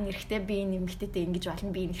 айн эрэхтэй, би нэмхтэйтэй ингэж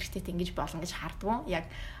болно, би эрэхтэйтэй ингэж болно гэж харддаг. Яг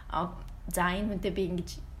за энэ хүнтэй би ингэж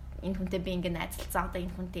энэ хүнтэй би ингээд найзалцаа одоо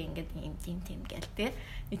энэ хүнтэй ингээд тийм гээл тэ.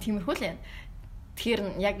 Нэг тиймэрхүү л юм. Тэгэхээр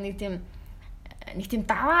яг нэг тийм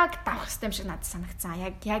давааг давах систем шиг надад санагцсан.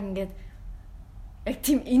 Яг ингээд яг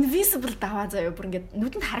тийм invisible даваа заяа бүр ингээд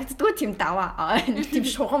нүдэнд харагддаггүй тийм даваа. Нэг тийм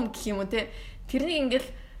шугам гэх юм уу те. Тэрнийг ингээд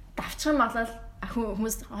давчих юм болол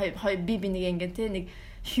хүмүүс би нэг ингээд те нэг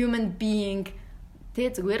human being те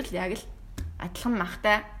зүгээр л яг л адилхан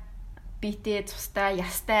махтай биетэй цустай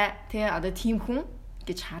ястай те одоо тийм хүн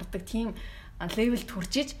гэж хардаг тийм левелд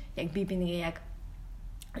хүрчиж яг би нэг яг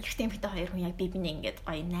эрэгтэй эмэгтэй хоёр хүн яг би ингээд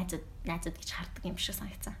гоё найзууд гэж хардаг юм шиг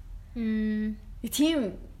санагдсан.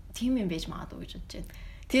 Тийм юм байж магадгүй гэж бодож байна.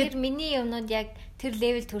 Тэр миний юмнууд яг тэр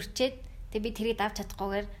левел төрчээд тэг би тэрийг давж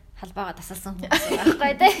чадахгүйгээр халбаагаа тасалсан хүмүүс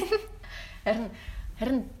байхгүй тий.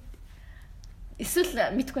 Харин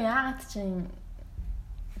эсвэл мэдгүй яагаад чинь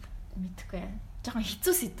мэдгүй. Жохон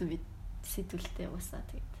хэцүү сэдвэлтэй уусаа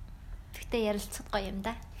тэгээд. Тэгтээ ярилцах гоё юм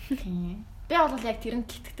да. Би бол яг тэрэнд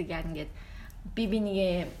итгэдэг яг ингээд би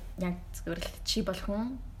нэгээ яг зөвхөн чи бол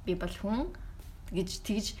хүн, би бол хүн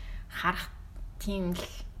тэгж харах тийм л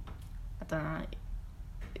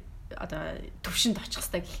одоо төвшөнд очих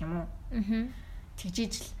хэрэгтэй гэх юм уу?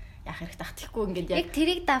 Тэгжиж л яах хэрэгтэй тахгүй ингээд яг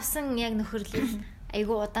тэрийг давсан яг нөхөрлөл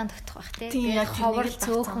айгу удаан тогтох бах тий. Яг ховор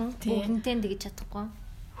цөөхөн бүгэнтэй тэгж чадахгүй.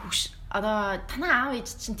 Хөш одоо танаа аав ээж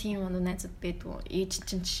чинь тийм өнөө найзууд байдгүй. Ээж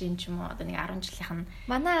чинь жишээ нь ч юм уу одоо нэг 10 жилийнх нь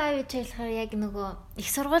манай аав ээж хэлэхээр яг нөгөө их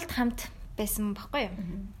сургуульд хамт байсан байхгүй юу?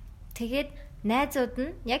 Тэгээд найзууд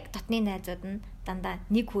нь яг дотны найзууд нь дандаа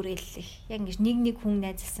нэг хүрээллэх. Яг ингэж нэг хүн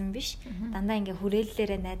найзалсан биш. Дандаа ингээ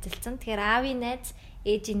хүрээллээрээ найзалсан. Тэгэхээр аавын найз,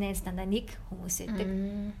 ээжийн найз дандаа нэг хүмүүс байдаг.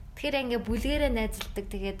 Тэгэхээр ингээ бүлгэрээ найзалдаг.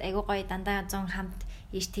 Тэгээд айгуу гоё дандаа 100 хамт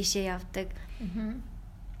ийш тийшээ явдаг.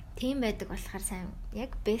 Тийм байдаг болохоор сайн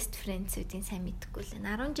яг best friends-үүдийн сайн мэдхгүй л.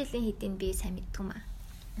 10 жилийн хэдийн би сайн мэддэг юм аа.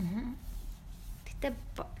 Гэтэ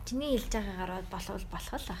чиний хэлж байгаагаар болох л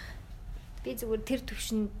баг. Би зүгээр тэр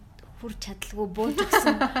төвшөнд хүрч чадлаггүй бууж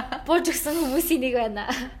өгсөн хүмүүсийн нэг байна.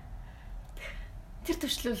 Тэр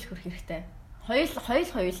төвшлөл хүрх хэрэгтэй.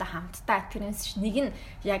 Хоёулаа хамтдаа тэрнээс нэг нь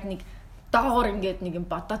яг нэг доогоор ингээд нэг юм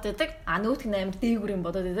бодоод байдаг. Нөгөөх нь амар дээгүүр юм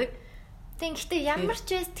бодоод байдаг. Гэхдээ ямар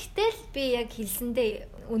ч байсан тэгтэл би яг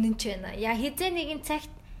хэлсэндээ үнэн ч байна. Яа хизээ нэгэн цагт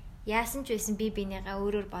яасан ч байсан би бинийгаа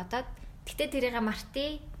өөрөөр бодоод тэгтээ тэрийг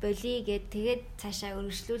мартий болий гэд тэгээд цаашаа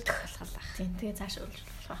өргөжлүүлэх болох л баг. Тийм тэгээд цаашаа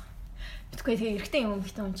өргөжлүүлэх баг. Мэдгүй тэгээ эргэтэй юм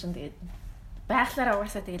битэн хүн чинь тэгээд байглаараа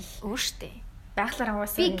угаасаа тэгэл өөртөө. Байглаараа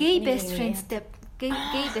угаасаа би gay best friendтэй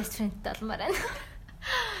gay best friendтэй болмоор байна.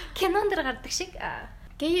 Кинон дэр гардаг шиг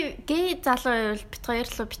gay залуу байвал бит хоёр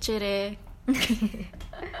лөө бичээрээ.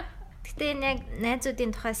 Гэтэ яг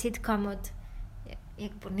найзуудын тухай sitcom-ууд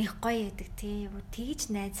яг бүр нэг гоё байдаг тий. Тэгж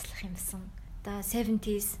найзлах юмсан. Одоо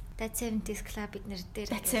 70s, That 70s Club эднэр дээр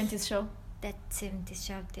That 70s show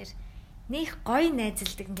дээр нэг гоё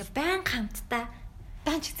найзалдаг ингээ баян хамтдаа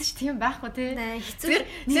даан ч гэсэн ч тийм байхгүй тий.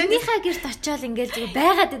 Хэцүү. Нэгнийхээ гэрт очиод ингээл зүгээр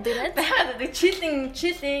байгаад идэг. Байгаад идэг.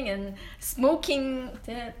 Chilling and smoking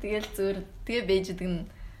тий. Тэгэл зүгээр тэгээ бэж идэг нь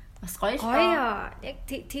бас гоё л гоё. Яг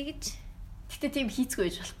тэгж. Гэтэ тийм хийцгүй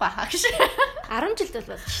байж болохгүй хаа гэж. 10 жил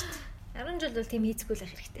бол болно шүү дээ. 10 жил бол тийм хийцгүй л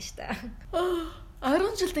байх хэрэгтэй шүү дээ.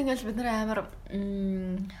 10 жилд ингээл бид нэр амар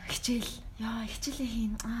хичээлээ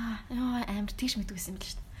хийн. Амар тийш мэдгүйсэн юм л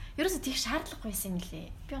шүү дээ. Ерөөсөө тийх шаардлагагүй байсан юм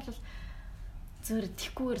лээ. Би бол зүгээр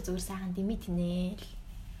тихгүйгээр зүгээр сайхан димит хийнэ л.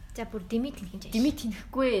 За бүр димит хийнэ гэж. Димит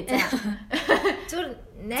хийхгүй. За. Зүгээр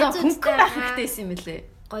найзуудтай байх хэрэгтэйсэн юм лээ.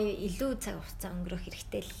 Гоё илүү цаг хугацаа өнгөрөх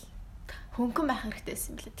хэрэгтэй л. Хөнгөн байх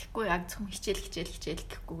хэрэгтэйсэн юм лээ. Тихгүй яг зөвхөн хичээл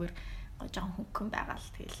гэхгүйгээр гоё жоохон хөнгөн байгаа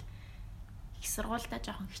л тэгэл. Их сургуультай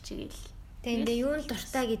жоохон хичээгээл. Тэгээ юу л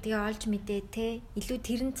дуртай гэдгийг олж мэдээ те. Илүү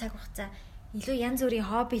тэрэн цаг хугацаа илүү янз бүрийн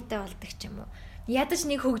хоббитэй болдог ч юм уу. Ядаж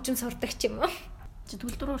нэг хөгжим сурдаг ч юм уу. Чи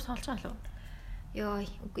төгөлдрөөр тоолж байгаа лөө? Йой,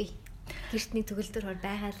 үгүй. Гэрт нэг төгөлдөр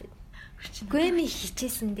байгаа л. Гэмий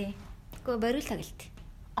хичээсэн дээ. Гэхдээ бориул тагалт.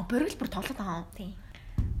 Бориул бүр тоглоод байгаа юм. Тийм.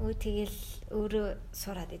 Тэгэл өөрөө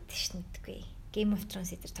сураад идэв шин гэдэггүй. Game of Thrones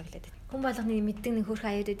дээр тоглоод байд. Хүн болгоны мэддэг нэг хөрх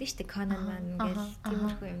аюуд байдаг шүү дээ. Conan маань ингээл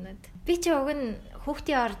тиймэрхүү юмнууд. Би чи уг нь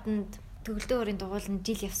хүүхдийн ордонд төгөлдөр өөрийн дугууланд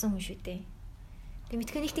жил явсан хүн шүү дээ. Тэг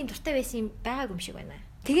мэдгүй нэг тийм дуртай байсан юм байгаагүй юм шиг байна.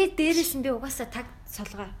 Тэгээд дээрээс нь би угаасаа таг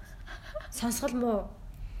сонсгол муу.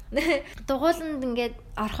 Дугууланд ингээд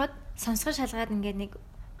ороход сонсгол шалгаад ингээд нэг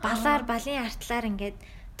балын артлаар ингээд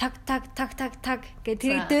таг гэд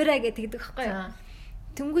тэр дөөрэ гэд тэгдэг байхгүй юу.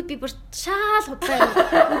 Тэнгүүд би бүр шаал худлаа.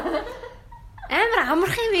 Амар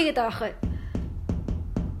амархан юм игээд байгаа байхгүй.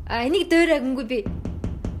 Энийг дөөрэ гингүү би.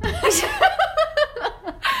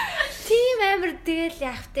 Тийм амар тэгэл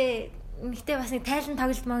яахтэй нэгтэй бас нэг тайлан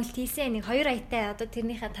тоглолт моглолт хийсэн нэг 2 аятай одоо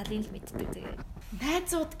тэрнийхээ талын л мэддэг тэгээ.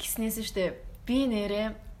 Найзууд гиснээс штэ би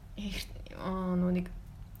нэрээ нэг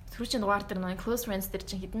түрүүчийн дугаар дээр нэг close friends дээр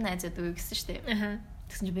чинь хідэн найзууд өгөө гэсэн штэ.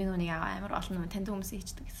 Тэгсэн чинь би нүг амар олон танд хүмүүс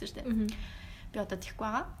хийдэг гэсэн штэ. Би одоо тийхгүй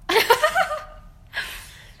байгаа.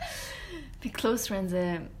 Би close friends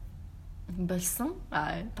болсон.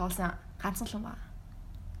 Тоолсон ганцхан л юм ба.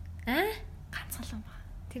 Ганцхан л юм ба.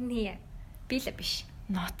 Тэрний би л биш.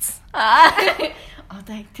 Ноц.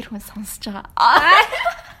 Одоо яг тэр хүн сонсож байгаа.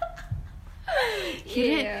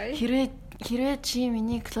 Хэрвээ чи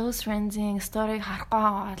миний close friends-ийн story-г харахгүй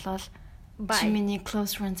байгаа бол чи миний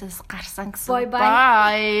close friends-аас гарсан гэсэн.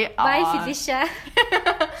 Bye Felicia.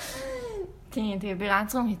 Тийм тэгээ би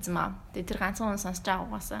ганцхан хийсэн маа. Тэгээ тэр ганцхан сонсож байгаа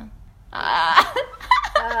угаасаа.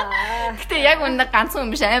 Гэтэ яг үнэ ганцхан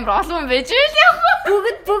юм биш амар олон байж байл яг.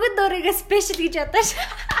 Бүгд өөрийгөө спешиал гэж ядаж.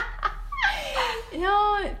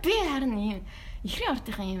 Яа би харин юм ихрийн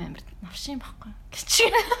ордынхаа юм амар навшин байхгүй.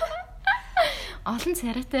 Гэчих. Олон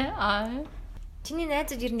царайтай. Чиний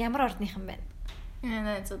найзууд ер нь ямар ордынхан байна?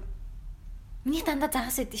 Найзууд. Миний дандаа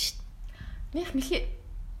загас байдсан шүү дээ. Мэлхий.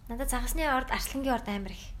 Надад загасны орд, арслангийн орд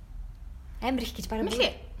амар их. Амар их гэж баруун.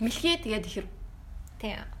 Мэлхий тэгээд ихэр.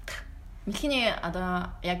 Тийм. Мэлхийний одоо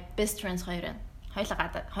яг best friends хоёр байна. Хоёулаа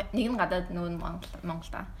гадаад, нэг нь гадаад нөгөө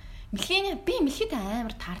Монголда. Мэлхийний би мэлхийтэй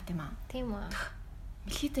амар таард юм аа. Тийм үү.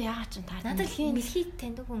 Мэлхийтэй яагаад ч таард. Надад мэлхий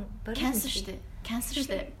таньдаг хүн cancer шүү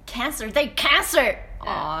дээ. Cancer.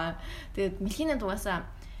 Тэгээд мэлхийний дугаасаа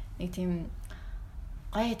нэг тийм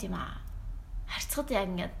гоё тийм аа. Харцгад яг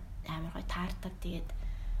ингээд амар гоё таардаг. Тэгээд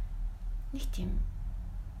нэг тийм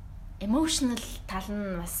emotional тал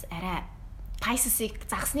нь бас арай Pisces-ийг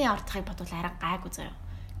загсны ордохыг бодвол арай гайгүй заяа.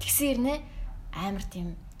 Тэгсэн ирнэ амар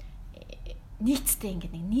тийм нийцтэй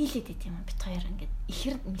ингээд нэг нийлээд байт юм бит хоёр ингээд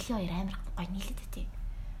ихэр мэлхий хоёр амар гоё нийлээд байт.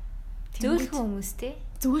 Зөөлхөн хүмүүс те.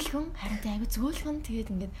 Зөөлхөн харин айгүй зөөлхөн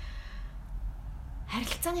тэгээд ингээд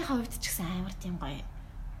харилцааныхаа хувьд ч гэсэн амар тийм гоё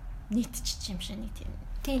нийтчих юм шиг нэг тийм.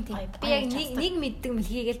 Тийм. Би яг нэг мэддэг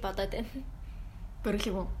мэлхийг л бодоод байна.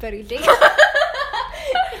 Бөрөглөг.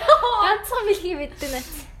 Ганцхан мэлхий мэддэг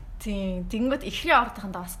нац. Тийм. Тэнгүүд ихрийн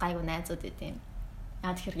ордохондоо бас гайгүй найзууд байт юм.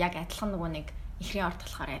 Яа тэгэхээр яг адилхан нөгөө нэг ихрийн орд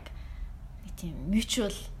болохоор яг нэг тийм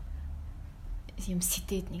mutual юм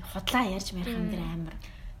сэтээд нэг худлаа ярьж марих юм дээр амар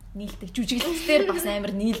нийлдэг. Жүжиглэлтээр бас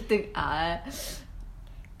амар нийлдэг.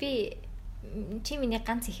 Би чи миний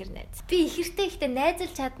ганц ихэр найз. Би ихэртэй ихтэй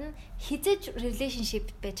найзалж чадна. Хизээж relationship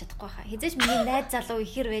байж чадахгүй хаа. Хизээж миний найз залуу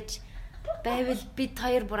ихэр байж байвал бид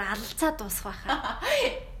хоёр бүр алалцаад дуусах байхаа.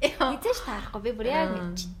 Хизээж таарахгүй би бүр яг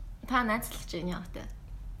мэдчих. Та найзлж байна яг тэ.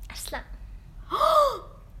 Арслан.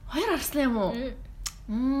 Хоёр арслан юм уу?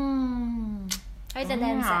 Хоёлаа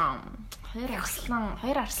найзаа.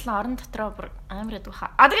 Хоёр арслан орон дотроо бүр амар яддаг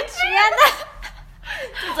хаа. Тэгээд яана.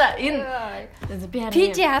 За энэ би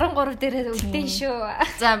PG13 дээрээ үлдэн шүү.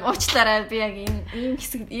 За уучлаарай би яг ийм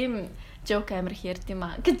хэсэг ийм joke амар их ярьд юм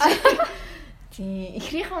аа гэж. Тийм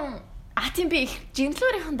ихрийнхэн тийм би их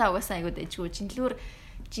жинлүүрийнхэн дагаас айгуу дэжгүй.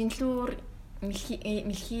 Жинлүүр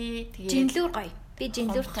мэлхий тэгээ жинлүүр гоё. Би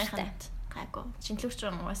жинлүүр тахтай. Гайгүй. Жинлүүр ч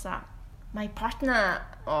угаасаа my partner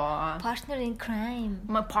in crime.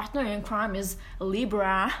 My partner in crime is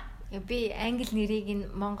Libra. Би англи нэрийг нь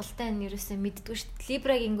монголтай нь ерөөсөө мэддэггүй шүү дээ.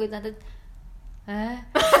 Libra гингүүд надад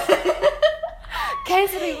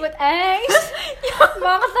Cancer гингүүд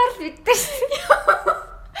монголоор л мэддэг шүү.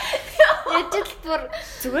 Яж л бүр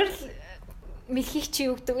зүгээр л мэлхий чи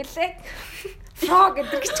юу гэдэг лээ. Frog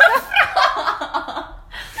гэдэг ч байна.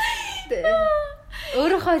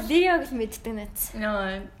 Өөрөөхөө Леог л мэддэг нац.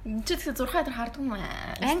 Яа, чи тэгэхээр 6 өдөр харддаг юм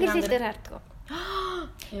аа? Англи дээр харддаг.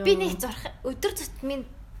 Би нэг өдөр тутмын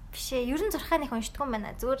бишээ. Ер нь 6 их уншдаг юм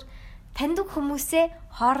байна. Зүгээр таньдаг хүмүүсээ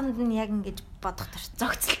хооронд нь яг ингэж бодох төрч.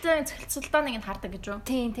 Зохицолтой нэг нь хардаг гэж үү?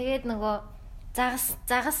 Тийм, тэгээд нөгөө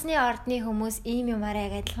загасны ордны хүмүүс ийм юмараа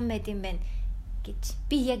яг адилхан байд юм байна гэж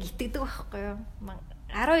би яг итгэдэг байхгүй юу?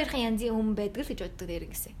 12хан янзын хүн байдаг л гэж боддог дээр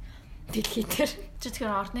гэсэн. Дэлхий дээр. Чи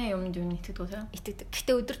тэгэхээр ордны юмд юу итгэдэг үү? Итгэдэг.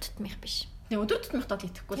 Гэтэ өдөр тутмынх биш. Өдөр тутмынхтаа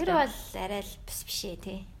итгэхгүй л. Тэр бол арай л бишээ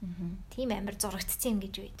тий. Тийм амар зурагдсан юм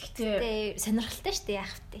гэж үү. Гэтэ сонирхолтой шүү дээ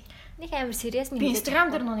яах вэ? Нэг амар сериус нэг. Би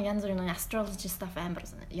Instagram дээр нэг янз бүрийн astrology stuff амар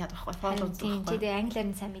яад байхгүй follow хийх байхгүй. Тийм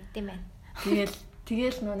англиар нь сайн мэддэм байна.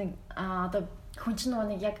 Тэгэл нэг одоо хүн чинь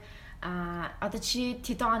нэг яг одоо чи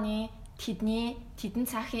тэдэн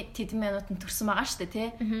цаахын тэдэн минутанд төрсөн байгаа шүү дээ тий.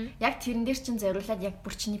 Яг тэрэн дээр чинь зориулаад яг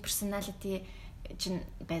бүр чиний personality чинь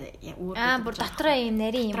өөр бүр дотроо юм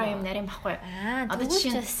нарийн байхгүй. Одоо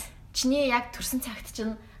чиний яг төрсөн цагт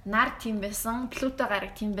чинь нар тийм байсан, Плуто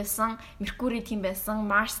гараг тийм байсан, Меркурий тийм байсан,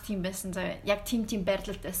 Марс тийм байсан. Яг тийм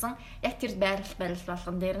байрлалд байсан. Яг тэр байрлал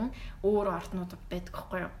болгон дээр нь өөр орднууд байдаг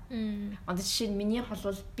байхгүй юу? Одоо жишээ нь миний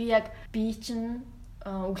бол би чинь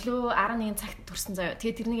өглөө 11 цагт төрсэн заяа.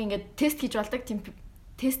 Тэгээ тэрнийг ингээд тест хийж болдог. Тийм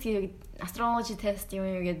тест хийгээд astrology тест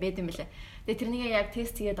юм гээд байд юм бэлээ. Тэгээ тэрнийг яг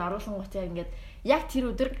тест хийгээд оруулангууд яг ингээд яг тэр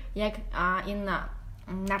өдөр яг энэ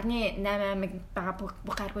нарны 8 аймаг байгаа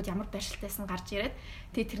бүх гаргууд ямар байршилтайсан гарч ирээд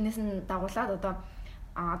тэгээ тэрнээс нь дагуулад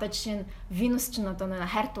одоо жишээ нь Venus ч н одоо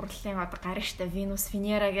хайр дурлалын одоо гариг штэ Venus,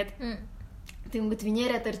 Venera гэдэг. Тэнгүүд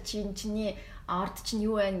Venera дээр чиний орд чинь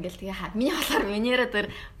юу байна гэл тэгээ миний болохоор Venera дээр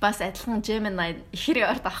бас адилхан Gemini ихрийн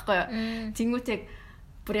орд аахгүй юу. Тэнгүүтээ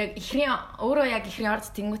бүр яг ихрийн өөрөө яг ихрийн орд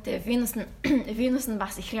тэнгүүтээ Venus нь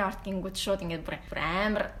бас ихрийн орд гингүүд шууд ингээд бүр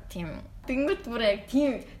амар тийм Тэнгүүт бүр яг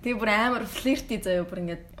тийм тэгээ бүр амар флирти заяа бүр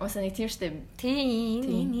ингээд уусаа нэг тийм штэ.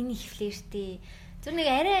 Тийм их флирти. Зүр нэг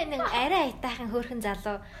арай айтаахан хөөрхөн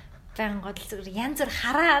залуу баян гол зүгээр янз бүр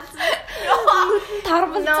хараад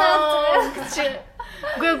торболцоод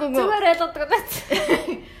гү зүгээр ойлгодог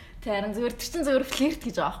надад. Тэрэн зүгээр тэр чинь зүгээр флирт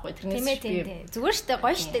гэж байгаа байхгүй тэрнээс тийм зүгээр штэ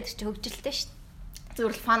гоё штэ тэр чинь хөвгөлтэй штэ.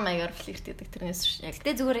 Зүгээр л фан маягаар флирт гэдэг тэрнээс яг.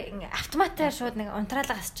 Гэтэ зүгээр автоматар шууд нэг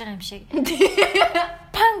унтраалга хасж байгаа юм шиг.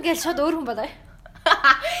 Пан гэж шууд өөр хүн болоо.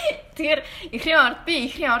 Тэгэхээр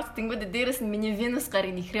ихрийн орд тэнгууд дээрээс нь миний Венус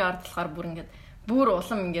гарыг ихрийн орд болохоор бүр ингээд бүр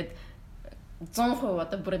улам ингээд 100%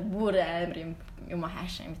 одоо бүр амар юм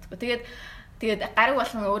хаашаа юм гэдэггүй. Тэгээд гариг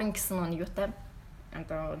болгоно өөрийн гэсэн нэг юутай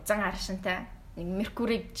одоо зан аршинтай нэг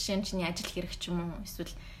Меркурийг жишээ нь чиний ажил хэрэг ч юм уу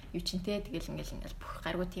эсвэл юу ч юм те тэгэл ингээл бүх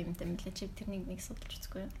гаргуу тиймтэй мэлээ чи тэрнийг нэг судалж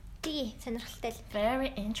үзэхгүй юу? Тий, сонирхолтой л.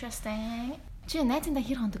 Very interesting. Чи найзандаа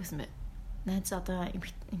хэр хондог гэсэн бэ? Найз одоо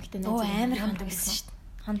эмэгтэй найз. Оо амар хондог гэсэн шүү дээ.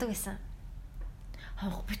 Хондог байсан.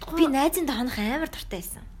 Хавх битгүй. Би найзандаа хонох амар дуртай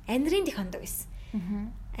байсан. Анирын дэх хондог байсан.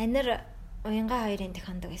 Анир уянга хоёрын дэх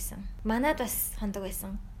хондог байсан. Манад бас хондог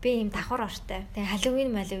байсан. Би юм давхар ортой. Тэгээ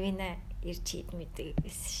Халлоуин ирж хийд мэдээ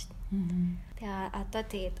байсан шүү дээ.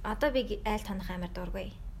 Тэгээ одоо би айлт хонох амар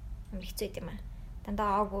дургүй. Амар хэцүү юм аа. Дандаа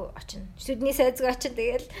аагүй очино. Сүдний сайзг очино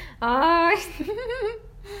тэгэл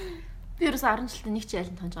би ерөөс 10 жилдээ нэг ч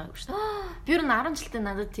айлт хонж байгаагүй шүү дээ. Би ер нь 10 жилдээ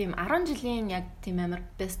надад тийм 10 жилийн яг тийм амар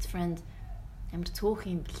best friend амар цөөх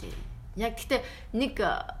юм блэ. Яг гэхдээ нэг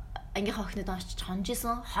ангийнхаа охинод очиж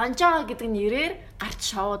хонжсэн. Хонжоо гэдэг нэрээр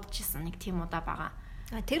гарч шоудчихсан нэг тийм удаа байгаа.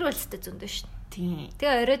 Тэр бол өстэй зөндөө шүү дээ. Тийм.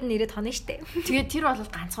 Тэгээ оройд нь ирээд хонё штэ. Тэгээд тэр бол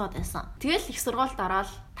ганцхан байсан. Тэгэл их сургуульд ороод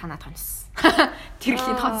танаад хонсон. Тэр их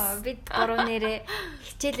хонсон. Бид гурав нэрээ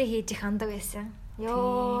хичээлээ хийж их хондог байсан.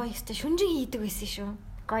 Йоо, ёстой шүнжин хийдэг байсан шүү.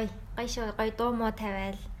 Гоё шүү. Гоё дуу муу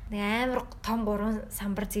тавиал. Нэг амар том гурван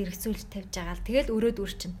самбар зэрэгцүүлж тавьж байгаа л тэгэл өрөөд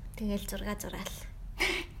үрчин. Тэгэл зураал.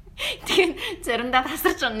 Тэгээд заримдаа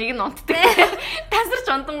тасарч нэг нь унтдаг. Тасарч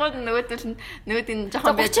унтангууд нөгөөд нь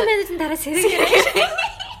жоохон 30 минутын дараа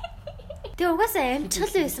сэргээрээ. Тэгээ угаасаа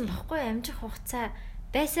амжихал байсан бохгүй амжих хугацаа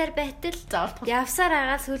байсаар байтал явсаар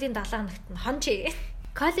агаад сүүлийн 7 хоногт нь хонжээ.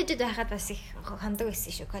 Коллежид байхад бас их хондог байсан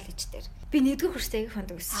шүү коллеж дээр. Би 1-р курстэй их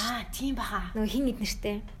хондог байсан. Тийм баха. Нөгөө хин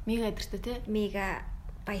эднэртэй. Мега эдэртэй тий. Мега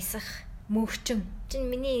баясах мөвчин. Чин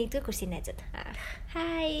миний 1-р курсын найзууд.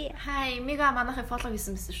 Hi. Мега манайхыг фоллоу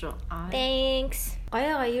хийсэн байсан шүү. Thanks.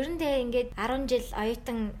 Гоё ер нь тэгээ ингээд 10 жил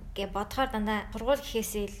оюутан гэ бодохоор дандаа сургууль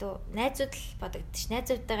гэхээсээ илүү найзууд л бодогдсон ш.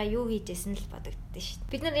 Найзуудтайгаа юу хийжсэн л бодогдсон ш.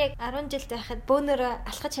 Бид нар яг 10 жил байхад бөөнөрө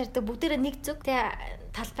алхаж хардаг бүгдээрээ нэг зүг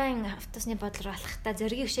тэгээ талбайн автобусны бодол руу алхахтаа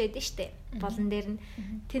зориг өшөөд штэ. Болон дээр нь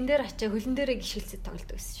тэн дээр очиж хөлн дээрээ гიშгэлцэж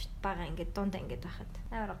тоглодог байсан ш. Бага ингээд дундаа ингээд байхад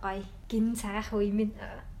амар гоё гин цагаах үе минь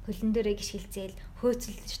хөлн дээрээ гიშгэлцээл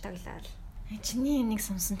хөөцөлж тоглоал. Чиний нэг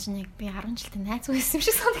сумсан чинь яг би 10 жилдээ найз байсан юм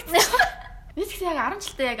шиг санагдсан. Би тэгтээ яг 10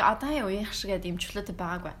 жилдээ яг одоогийн үеийнх шигээд имчлөөтэй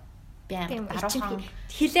байгаагүй. Би амар даруухан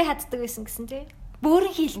хилээ хаддаг байсан гэсэн тий.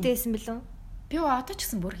 Бөөрн хилтэй байсан билүү? Би одоо ч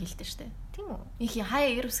гэсэн бөөрн хилтэй штэ. Тийм үү? Их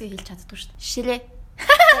хаяа эрвсгээ хэлж чаддгүй штэ. Ширээ.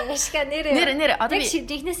 Яшка нэрээ. Нэр одоо би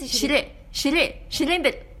жигнэс ширээн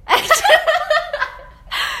дээр.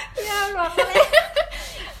 Яа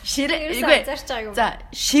Ширээ. За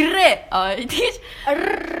ширээ. Тэгэж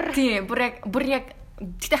тийм бүр яг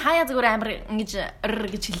гэтээ хаяа зүгээр амар ингэж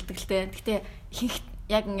гэж хэлдэг л те. Гэтээ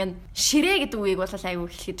яг ингээд ширээ гэдэг үгийг бол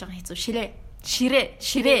айгүй хэлэхэд жоохон хэцүү. Ширээ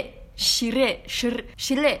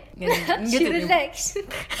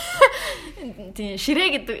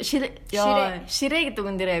ингээд тийм ширээ гэдэг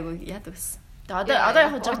үгэн дээр айгүй яадаг гэсэн. Одоо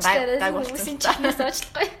яг жоохон гайг болсон чигнээс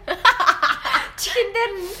уучлахгүй. Чихэн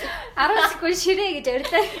дээр 10 секунд ширээ гэж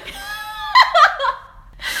ярьлаа.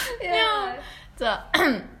 За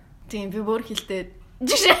тийм би бүр хэлтэй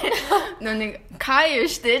жишээ нөө нэг кай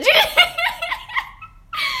штэ.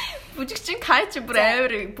 Бүжигчин кай ч бүр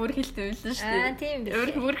амар бүр хэлтэй байлаа штэ. Тийм би.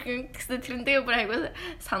 Өөрхөн тэгсэн тэрнтэйгээ бүр айгуу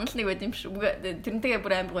санал нэг байд юм шүү. Тэрнтэйгээ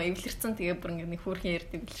бүр амар гоё эвлэрсэн тэгээ бүр ингэ нэг хөөрхөн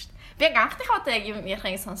ярьд юм л штэ. Би анхныхаа удаа яг юм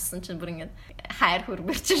ярихыг сонссон чинь бүр ингэ хайр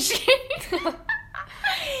хөрбөрчин шиг.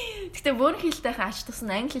 Гэтэ бүр хэлтэй хаач тусан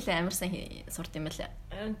англи хэл амар сайн сурд юм байлаа.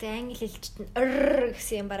 Тэгээ англи хэлчт нь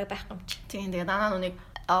гэсэн юм бараг байхгүй юм чи. Тийм тэгээ данаа нүг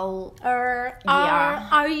are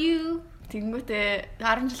you тэнгүүтээ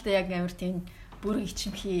 10 жилдээ яг амар тийм бүр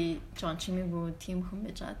ичимхий жон чимээгүй тийм хүн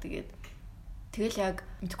байж байгаа. Тэгэл яг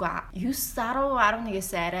мэдгүй 9 10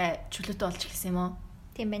 11-ээс арай чөлөөтэй болж эхэлсэн юм уу?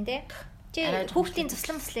 Тийм байна те. Чи хүүхдийн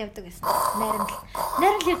туслан явдаг гэсэн. Найрал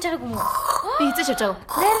явж байгааг юм уу? Би хизээч явж байгааг.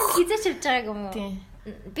 Найрал хизээч явж байгааг юм уу? Тийм.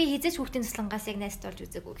 Би хизээч хүүхдийн туслангаас яг найз болж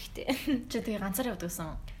үзээгүй гэхдээ. Чи тэгээ ганцаар явдаг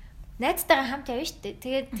гэсэн. найзтайгаа хамт явна шүү дээ.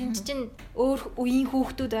 Тэгээд тэнч чинь өөр үеийн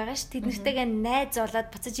хүүхдүүд байгаа шүү. Тэднэртэйгээ найз болоод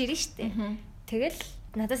буцаж ирнэ шүү дээ. Тэгэл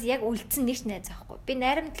надаас яг үлдсэн нэг ч найз авахгүй. Би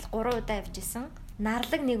найрамдал 3 удаа явж исэн.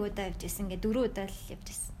 Нарлаг 1 удаа явж исэн. Ингээ 4 удаа л явж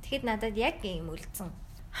исэн. Тэгэхэд надад яг юм үлдсэн.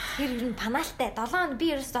 Тэр ер нь панаалтай 7 хоног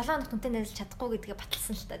би ерөөс 7 хоног хүнтэй найзлж чадахгүй гэдгээ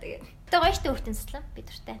баталсан л та тэгээд. Тэгээ гоё штэ өөртөө судлаа би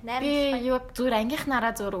дуртай. Би юу зүгээр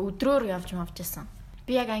ангийнхнараа зүгээр өдрөөр явж мавжсэн.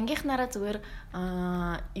 Би яг ангийнхнараа зүгээр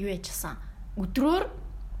юу яжсан. Өдрөөр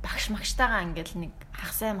багш магштайгаа ингээл нэг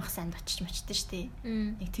хагас анд очиж мочдсон штэ.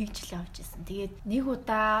 Нэг тэгж л явж исэн. Тэгээд нэг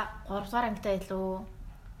удаа 3 дугаар ангитай илүү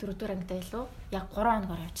 4 дугаар ангитай илүү яг 3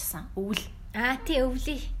 хоногор явжсан. Өвөл. Тий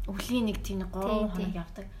өвлийн нэг тийм 3 хоног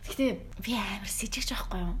явдаг. Гэхдээ би амар сэжигч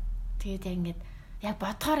байхгүй юу. Тэгээд яг ингээд яг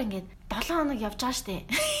бодохоор ингээд 7 хоног явж байгаа штэ.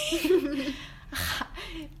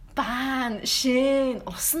 Баан, шин,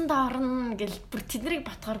 усан доорно гэл бүр тэднийг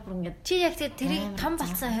бодохоор бүр ингээд чи яг тэрийг том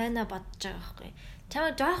болсон хойноо бодож байгаа байхгүй.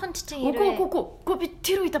 Чамаа жоохон чинь хэрвээ Үгүй би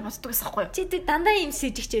тэр үедээ боддог байсан байхгүй юу. Чи дандаа юм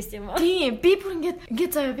сэжигч байсан юм уу? Тийм би бүр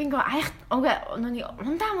ингээд заяа би ингээ аяхт нүг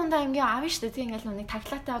ундаа ингээ аавна штэ тийм ингээл нүг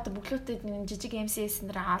таглаатай одоо бүглүүтэй жижиг MCS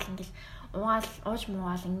нэр аал ингээл ууж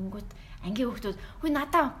муугаал ингэнгүүт ангийн хүүхдүүд хүй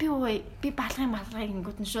надаа би балгын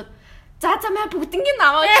ингэнгүүт нь шууд за маа бүгднийг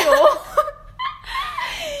аваач юу.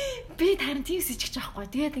 Би тарин тийм сэжигч байхгүй.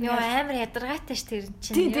 Тэгээд ингээ амар ядаргаатай ш тэр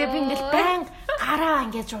чинь. Тийм би ингээл байн гараа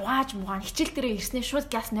ингээд угааж муугаан хичээл дээрээ ирснээр шууд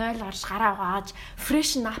газ 0 гарч гараа угааж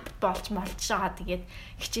freshen up болж байгаа. Тэгээд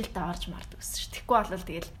хичээлдээ орж мард гэсэн ш. Тэгэхгүй болвол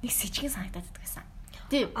тэгэл нэг сэжигэн санагдаад байсан.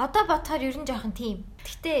 Тийм одоо бодохоор ер нь жоохон тийм.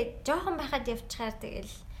 Гэтэ жоохон байхад явчихаар тэгэл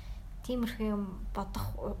тиймэрхүү юм бодох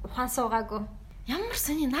ухаан суугаагүй. Ямар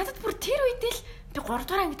сони надад бүр тэр үедээ л би 3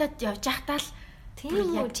 дугаар ангидад явж байхдаа л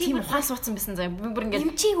тийм ухаан суудсан байсан заа. Би бүр ингээд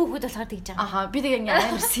эмчийн хүүхэд болохоор тэгж байгаа. Би тэгээ ингээд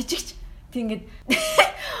амар сэжигч. Тэг ингээд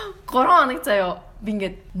 3 хоног заяа би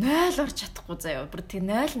ингээд 0 орж чадахгүй заяа. Бүр тэг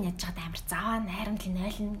 0 нь ядж хаад амар заваа найрамд 0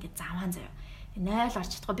 нь ингээд заваан заяа. 0 орж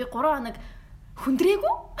чадахгүй. Би 3 хоног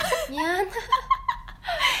хүндрээгүй. Яа.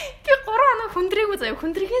 Би 3 хоног хүндрээгүй заяа.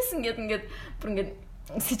 Хүндрэгээс ингээд бүр ингээд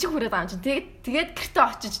сэжиг хүрээд байгаа юм чинь. Тэгээд гэртээ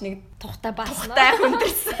очиж нэг тухтай баасан. Тухтай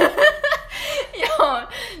хүндэрсэн. Яа.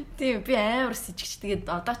 Тийм би амар сэжигч. Тэгээд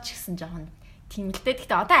одоо ч гэсэн жоохон тийм л дээ.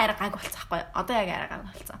 Гэхдээ одоо арай гаг болцсон байхгүй. Одоо яг арай гаг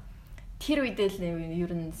болцсон. Тэр үедээ л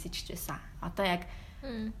ер нь сэжигч байсан. Одоо яг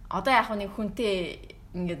нэг хүнтэй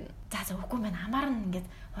ингээд за үгүй мэн амаар нь ингээд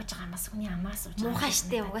ууж байгаа амаас хүний амаас ууж байгаа. Муухай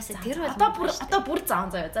штэ угаасаа тэр бол одоо бүр заан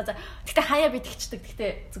заяа. За гэхдээ хаяа би тэгчдэг.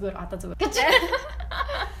 Гэхдээ зүгээр одоо зүгээр.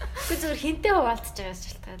 Би зүгээр хинтээ хуваалцж байгаас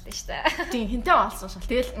шалтгаална штэ. Тийм хинтээ хуваалцсан шал.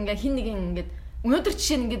 Тэгэл ингээд хин нэг ингээд өнөөдөр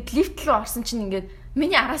жишээ нь ингээд лифт рүү орсон чинь ингээд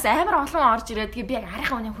миний араас амар олон орж ирээд тэгээ би яг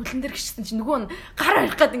арийнхаа хүний хөлн дээр гिचсэн чинь нөгөө нь гараа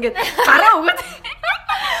ирэх гээд ингээд гараа өгөөд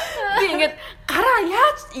би ингээд гараа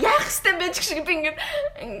яах хэвтэй байж шиг би ингээд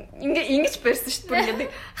ингэж барьсан шүү дээ.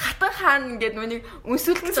 Ингээд хатан хаан ингээд нүг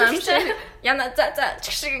өнсөлдсөн юм шиг яна за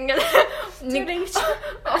чих шиг ингээд нэг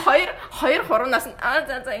хоёр хурунаас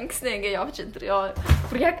за ингэснэ ингээд явж энэ ёо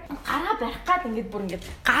бүр яг гараа барих гээд ингээд бүр ингээд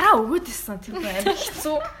гараа өгөөд ирсэн тийм амар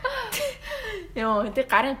хэцүү. Ёо тэг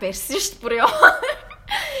гарын барьсан шүү дээ бүр ёо.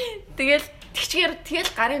 Тэгэл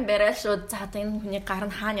гарын барайл шууд за энэ хүний гар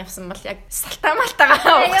нь хаана явсан бол яг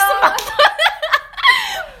салтаамалтайгаа өгсөн бол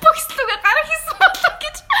бокслуга гар хийсэн болов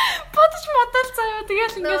гэж бодож модал заяа.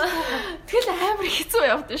 Тэгэл амар хэцүү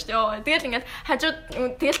явдсан шүү дээ. Тэгэл ингээд хажууд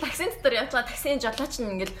тэгэл таксин дотор явж байгаа таксин жолооч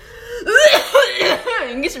нь ингээд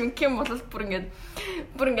ингэж юм бол бүр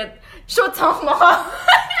ингээд шууд цонхмоо.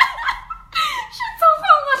 Шууд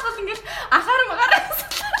цонхмоо бол ингээд ахаар магаар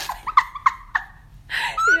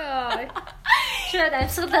яа. Шууд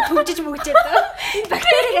амьсгалаа төвжиж мөгжээд байгаа. Энэ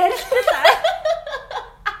бактерийг арилтсан.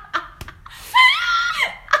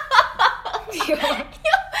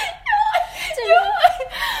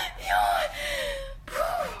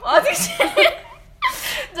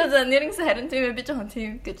 За нэрнээс харин тийм би жоохон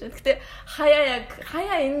тийм гэж. Гэтэ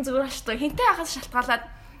хаяа энэ зүгээр болчихдог. Хинтээ хахаас шалтгаалаад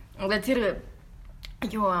тэр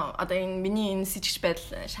юу одоо энэ миний энэ сэжигч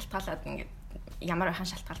байдал шалтгаалаад ингээд ямар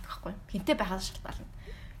байхын шалтгаалдаг байхгүй. Хинтээ байхаас шалтгаална.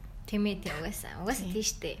 Тийм угаасаа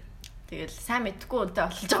тийштэй. Тэгэл сайн мэдгүй үнтэй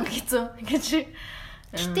болж байгаа хэцүү ингэж.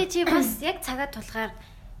 Гэтэ чи бас яг цагаад тулгаар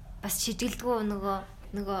бас шижилдэггүй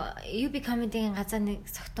нөгөө UB comedy-гийн газар нэг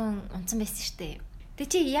согтун унцсан байсан штэ. Тэг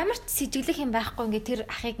чи ямар ч сэжиглэх юм байхгүй ингээд тэр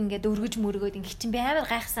ахыг ингээд өргөж мөргөөд ингээд чинь би амар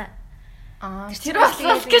гайхсан. Тэр бас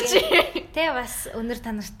гэж. Тэ бас өнөр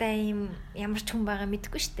танартай юм ямар ч хүн байгаа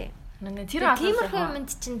мэдгүй штэ. Тэр тиймэрхүү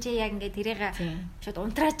юмд чинь чи яг ингээд тэрийг шууд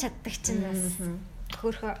унтрааж чаддаг чинь бас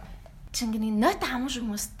хөөхөө чинь ингээд нойт хамш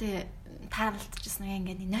хүмүүстэй тааралцчихсан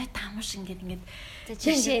ингээд нойт хамш ингээд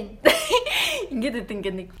жишээ Ингээд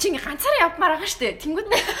нэг чи ганцаараа явмаар байгаа штэ. Тэнгүүд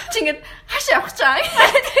чи ингээд хаашаа явах чаа.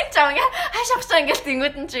 Чаа ингээд хаашаа явах чаа ингээд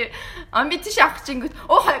тэнгүүд нь чи би тийш явах чи ингээд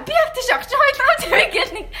би яг тийш явах чи хоёулаа тийм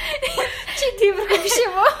ингээд нэг чи тиймэрхүү биш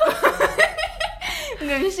юм уу?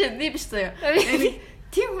 Ингээ биш заяа.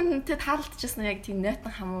 Тийм хүнтэй таалдчихсан яг тийм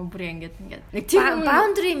нойтон хамаа бүр ингээд нэг тийм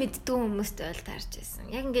boundary мэддэг хүмүүст ойл таарч байсан.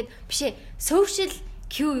 Яг ингээд бишээ social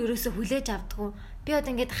cue ерөөсө хүлээж авдаггүй. Би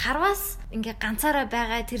одоо ингээд харвас ингээ ганцаараа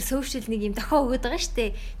байгаа тэр social нэг юм дохио өгöd байгаа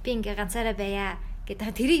штэ. Би ингээ ганцаараа байя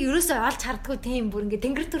гэдэг. Тэрийг ерөөсөө олж хардггүй тийм бүр ингээ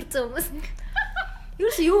тэнгэр төрцөн хүмүүс.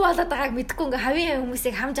 Ерөөсөө юу болоод байгааг мэдэхгүй ингээ хавийн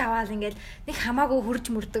хүмүүсийг хамж аваал ингээл нэг хамаагүй хурж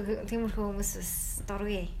мөрдөг тиймэрхүү хүмүүс бас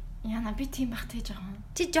дургүй. Яна би тийм бах тэгж байгаа юм.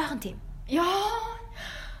 Чи жоохон тийм. Яа.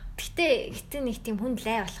 Гэтэ нэг тийм хүнд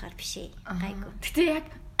лай болохоор биш ээ. Гайгүй. Гэтэ яг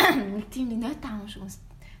нэг тийм нойтон хамаа шиг үнс.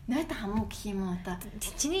 Нойтон хамаа гэх юм уу одоо.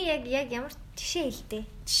 Чиний яг ямар жишээ хэлдэ.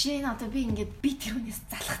 Жишээ нь одоо би ингээд би тэр хүнээс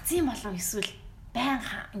залхацсан юм болов эсвэл байн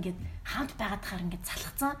ингээд хамт байгаад хаар ингээд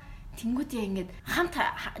залхацсан. Тэнгүүд яа ингээд хамт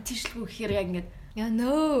тийшлгүй гэхээр яг ингээд яа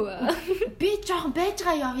нөө би жоохон байж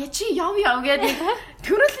байгаа явъя чи яв гэдэг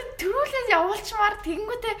төрүүлээд явуулчмаар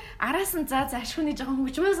тэгэнгүүтээ араас нь за ашгүй жоохон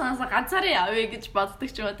хөвчмөө санаасаа ганцаараа явъя гэж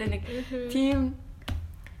боддог ч юм уу те нэг тийм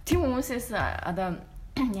хүмүүсээс одоо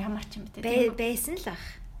ямар ч юм те байсан л ах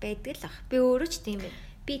байдаг л ах би өөрөө ч тийм байна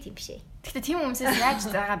би тийм биш ээ. Гэхдээ тийм хүмүүсээс яаж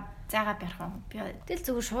заагаа барих юм би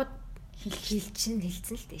тэгэл зүгээр шууд хэлсэн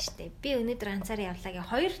л дээ штэ. Би өнөөдөр ганцаараа явлаа гэ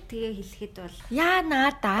хоёр тэгээ хэлэхэд бол яа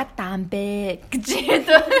надаа дамбэ гэж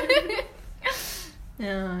ядаа.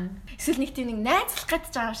 Эсвэл нэг тийм нэг найзлах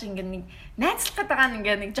гэж байгаа шиг ингээ нэг найзлах гэдэг байгаа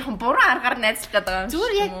ингээ нэг жоохон буруу аргаар найзлах гэдэг байгаа юм шиг.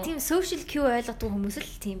 Зүгээр яг тийм social cue ойлгодог хүмүүс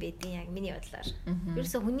л тийм байдیں۔ Яг миний бодлоор.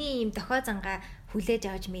 Ерөөсө хүний юм дохио зангаа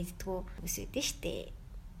хүлээж авч мэддгүү хүмүүс байдیں۔ Штэ.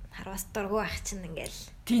 Харвас дургу ах чинь ингээл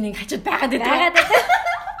тийм нэг хажууд байгаад байдаг.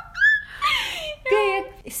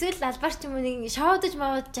 Тэгээд эсвэл албаар ч юм уу нэг шоудаж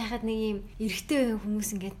мавдаж яхад нэг юм эрэгтэй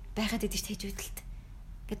хүмүүс ингээд байгаад идэв ч хийж үүдэлт.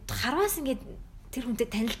 Ингээд харваас ингээд тэр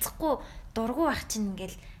хүнтэй танилцахгүй дургу ах чинь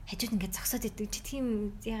ингээд хажууд ингээд зогсоод идэв чи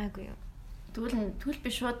тийм яагаагүй юу. Тэгвэл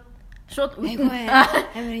би шууд үгүй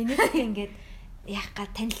амар инээдтэй ингээд яах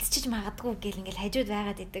га танилцчих магадгүй гэл ингээд хажууд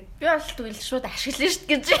байгаад идэг. Би бол тэгвэл шууд ашиглана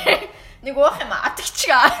шүү гэж нэг уух юм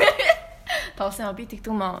атгчгаа. Тоосон би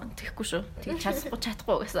тэгдэг юм аа тэгэхгүй шүү. Тэг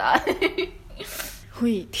чадахгүй гэсэн.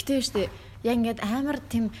 Хүй, тэгтээ штэ. Яг ингээд амар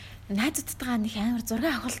тийм найзуудтайгаа нэг амар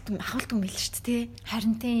зураг авахулт юм бил штэ тий.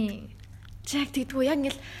 Харин тийм. Чи яг тэгдэггүй яг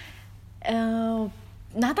ингээд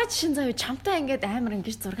надад жишээ заяа чамтай ингээд амар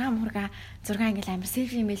ингэж зураг ингээд амар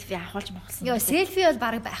селфи авахулж мохолсон. Йоо, селфи бол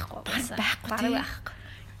бараг байхгүй. Бараг байхгүй.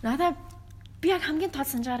 Надад би яг хамгийн тод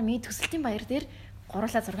санджаар ми төсөлтийн баяр дээр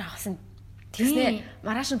гурлаа зураг авахсан. Тэгснэ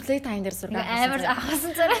маргааш нь play time дээр зураг амар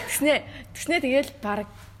авахсан зураг. Тэгснэ тэгэл бараг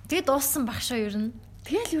тэгээд дууссан баг шүү ер нь.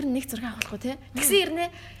 Тэгэл ер нь нэг зураг авахгүй тий. Тэгсэн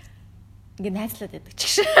ирнэ ингээд найзлаад байдаг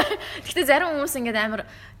ч гэж. Гэхдээ зарим хүмүүс ингээд амар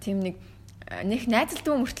тийм нэг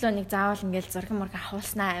найзалдгүй мөртлөө нэг заавал ингээд зураг мураг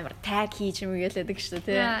авахулснаа амар tag хийж юм гэлээдэг шүү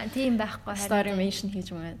тий. Тийм байхгүй харин. Story mention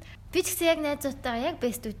хийж юм байна. Би ч гэсэн яг найзуудтайгаа яг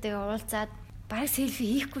bestүүдтэйгээ уулзаад бараг селфи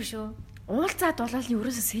хийхгүй шүү. Уулзаад болол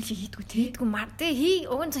ерөөсөө селфи хийдгүү хийдгүү мар.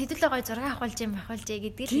 Тэгээ уг нь хэдүүлээ гоё зураг авахулж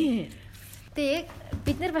гэдэг л. Тэгээ яг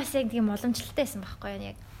бид нар бас яг тийм уламжлалтай байсан байхгүй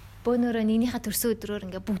юу яг бөөнөрөө нэгнийхээ төрсөн өдрөөр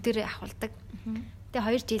ингээ бүгдээрээ авахулдаг. Тэгээ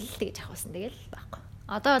 2 жил л тэгж авахулсан тэгэл байхгүй.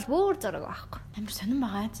 Одоо бол бүр зураг байхгүй. Амар сонирн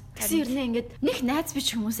байгаа. Тэгсэн ернээ ингээд нэг найз бич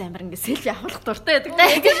хүмүүс амар ингээ селфи авахлах дуртай байдаг.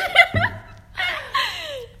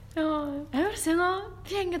 Амар сонио.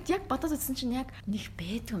 Би ингээд яг бодоод үзсэн чинь яг нэг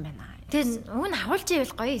бэдэг юм байна. Тэгээ уг нь авахулж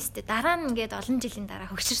ивэл гоё өстэй. Дараа нь ингээд олон жилийн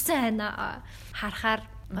дараа хөгшөрсөн байна. Харахаар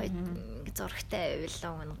гоё зурагтай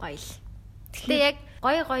байвал уг нь гоё л. Гэтэ яг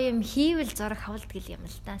гоё юм хийвэл зураг авалт гэл юм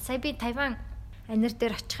л та. Сая би Тайван анир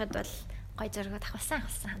дээр очиход бол гоё зурагууд авсан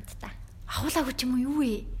хамтдаа. Авахлаагүй ч юм уу юу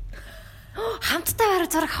вэ? Хамтдаа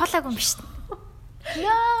бараг зураг авахлаагүй юм биш.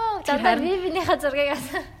 Яа, дандаа бибинийхээ зургийг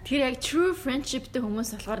авсан. Тэр яг true friendshipтэй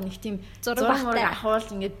хүмүүс болохоор нэг тийм зураг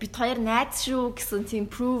авахул ингээд бид хоёр найз шүү гэсэн тийм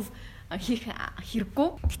prove хийх хэрэггүй.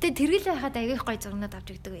 Гэтэ тэргэл байхад аяг гоё зургнууд авч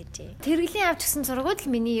өгдөг байжээ. Тэргэлийн авч гисэн зургууд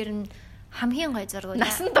л миний ер нь хамгийн гоё зургууд.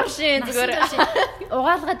 Насан туршийн зүгээр.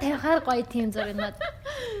 Угаалга тавихаар гоё тийм зургнууд.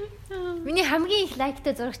 Миний хамгийн их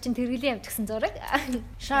лайктай зураг чинь тэргэлийн авч гисэн зураг.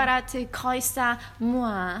 Shout out to Koisa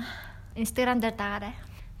Mua. Instagram дээр дагаарай.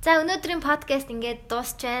 За өнөөдрийн подкаст ингээд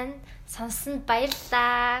дуусч байна. Сонссонд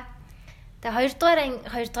баярлалаа. Тэгээ 2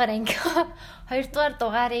 дугаар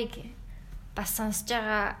дугаарыг бас сонсож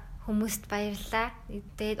байгаа хүмүүст баярлалаа.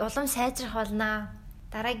 Тэгээд улам сайжрах болно.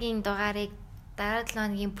 Дараагийн дугаарыг дараа 7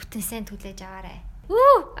 хоногийн бүтэнсээ түлээж аваарай.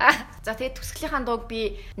 За тэгээд төсгөлийнхаа дууг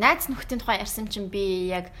би найз нөхдийн тухай ярьсан чинь би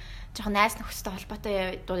яг жоохон найз нөхдөдтэй холбоотой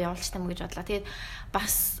дуу явуулчихсан юм гэж бодлоо. Тэгээд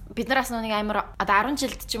бас биднээс нэг амар одоо 10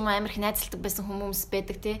 жилд ч юм уу амар их найзалдаг байсан хүмүүс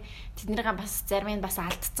байдаг тий. Тэднийгээ бас зарим нь бас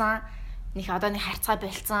алдцсан. Нэг одоо нэг харьцаа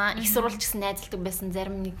болцсон. Их сурвалж гэсэн найзалдаг байсан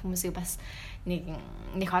зарим нэг хүмүүсийг бас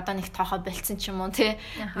нэг одоо нэг тоохоо болцсон ч юм уу тий.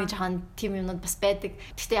 Нэг жоохон тим юмнууд бас байдаг.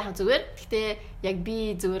 Гэхдээ яг зүгээр. Гэхдээ яг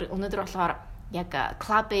би зүгээр өнөөдөр болохоор яг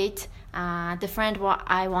Club 8 The Friend What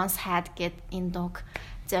I Once Had get in dog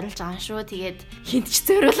зориулж байгаа шүү. Тэгээд хинт ч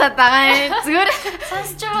зориулаад байгаа юм. Зүгээр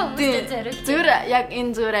сонсож байгаа хүмүүстээ зориулж. Зүгээр яг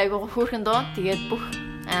энэ зүгээр айгуу хөөрхөн дуу. Тэгээд бүх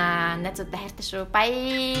найзуудаа хайртай шүү.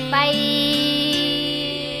 Bye. Bye.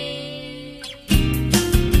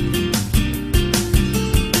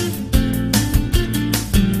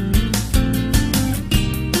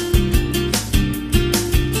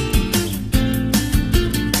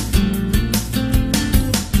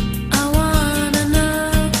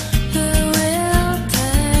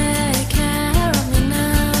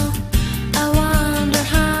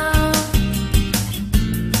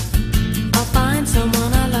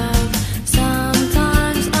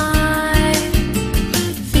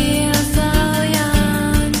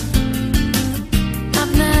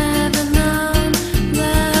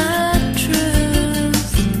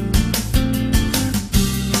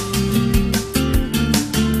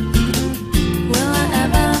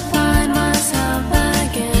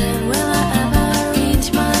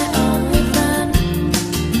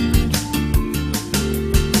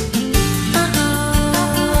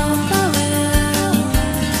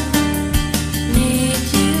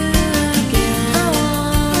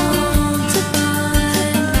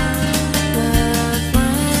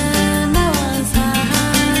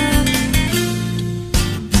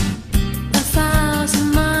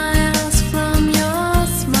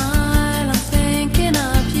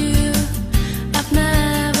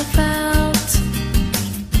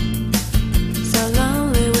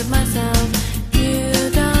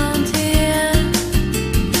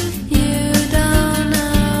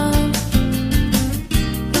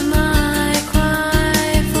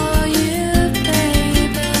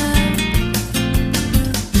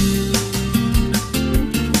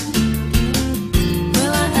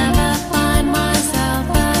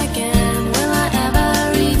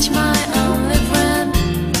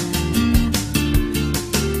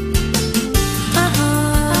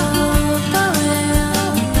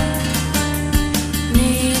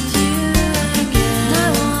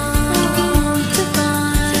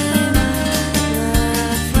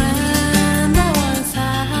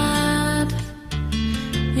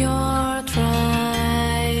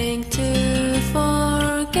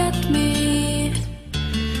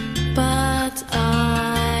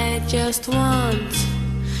 Just once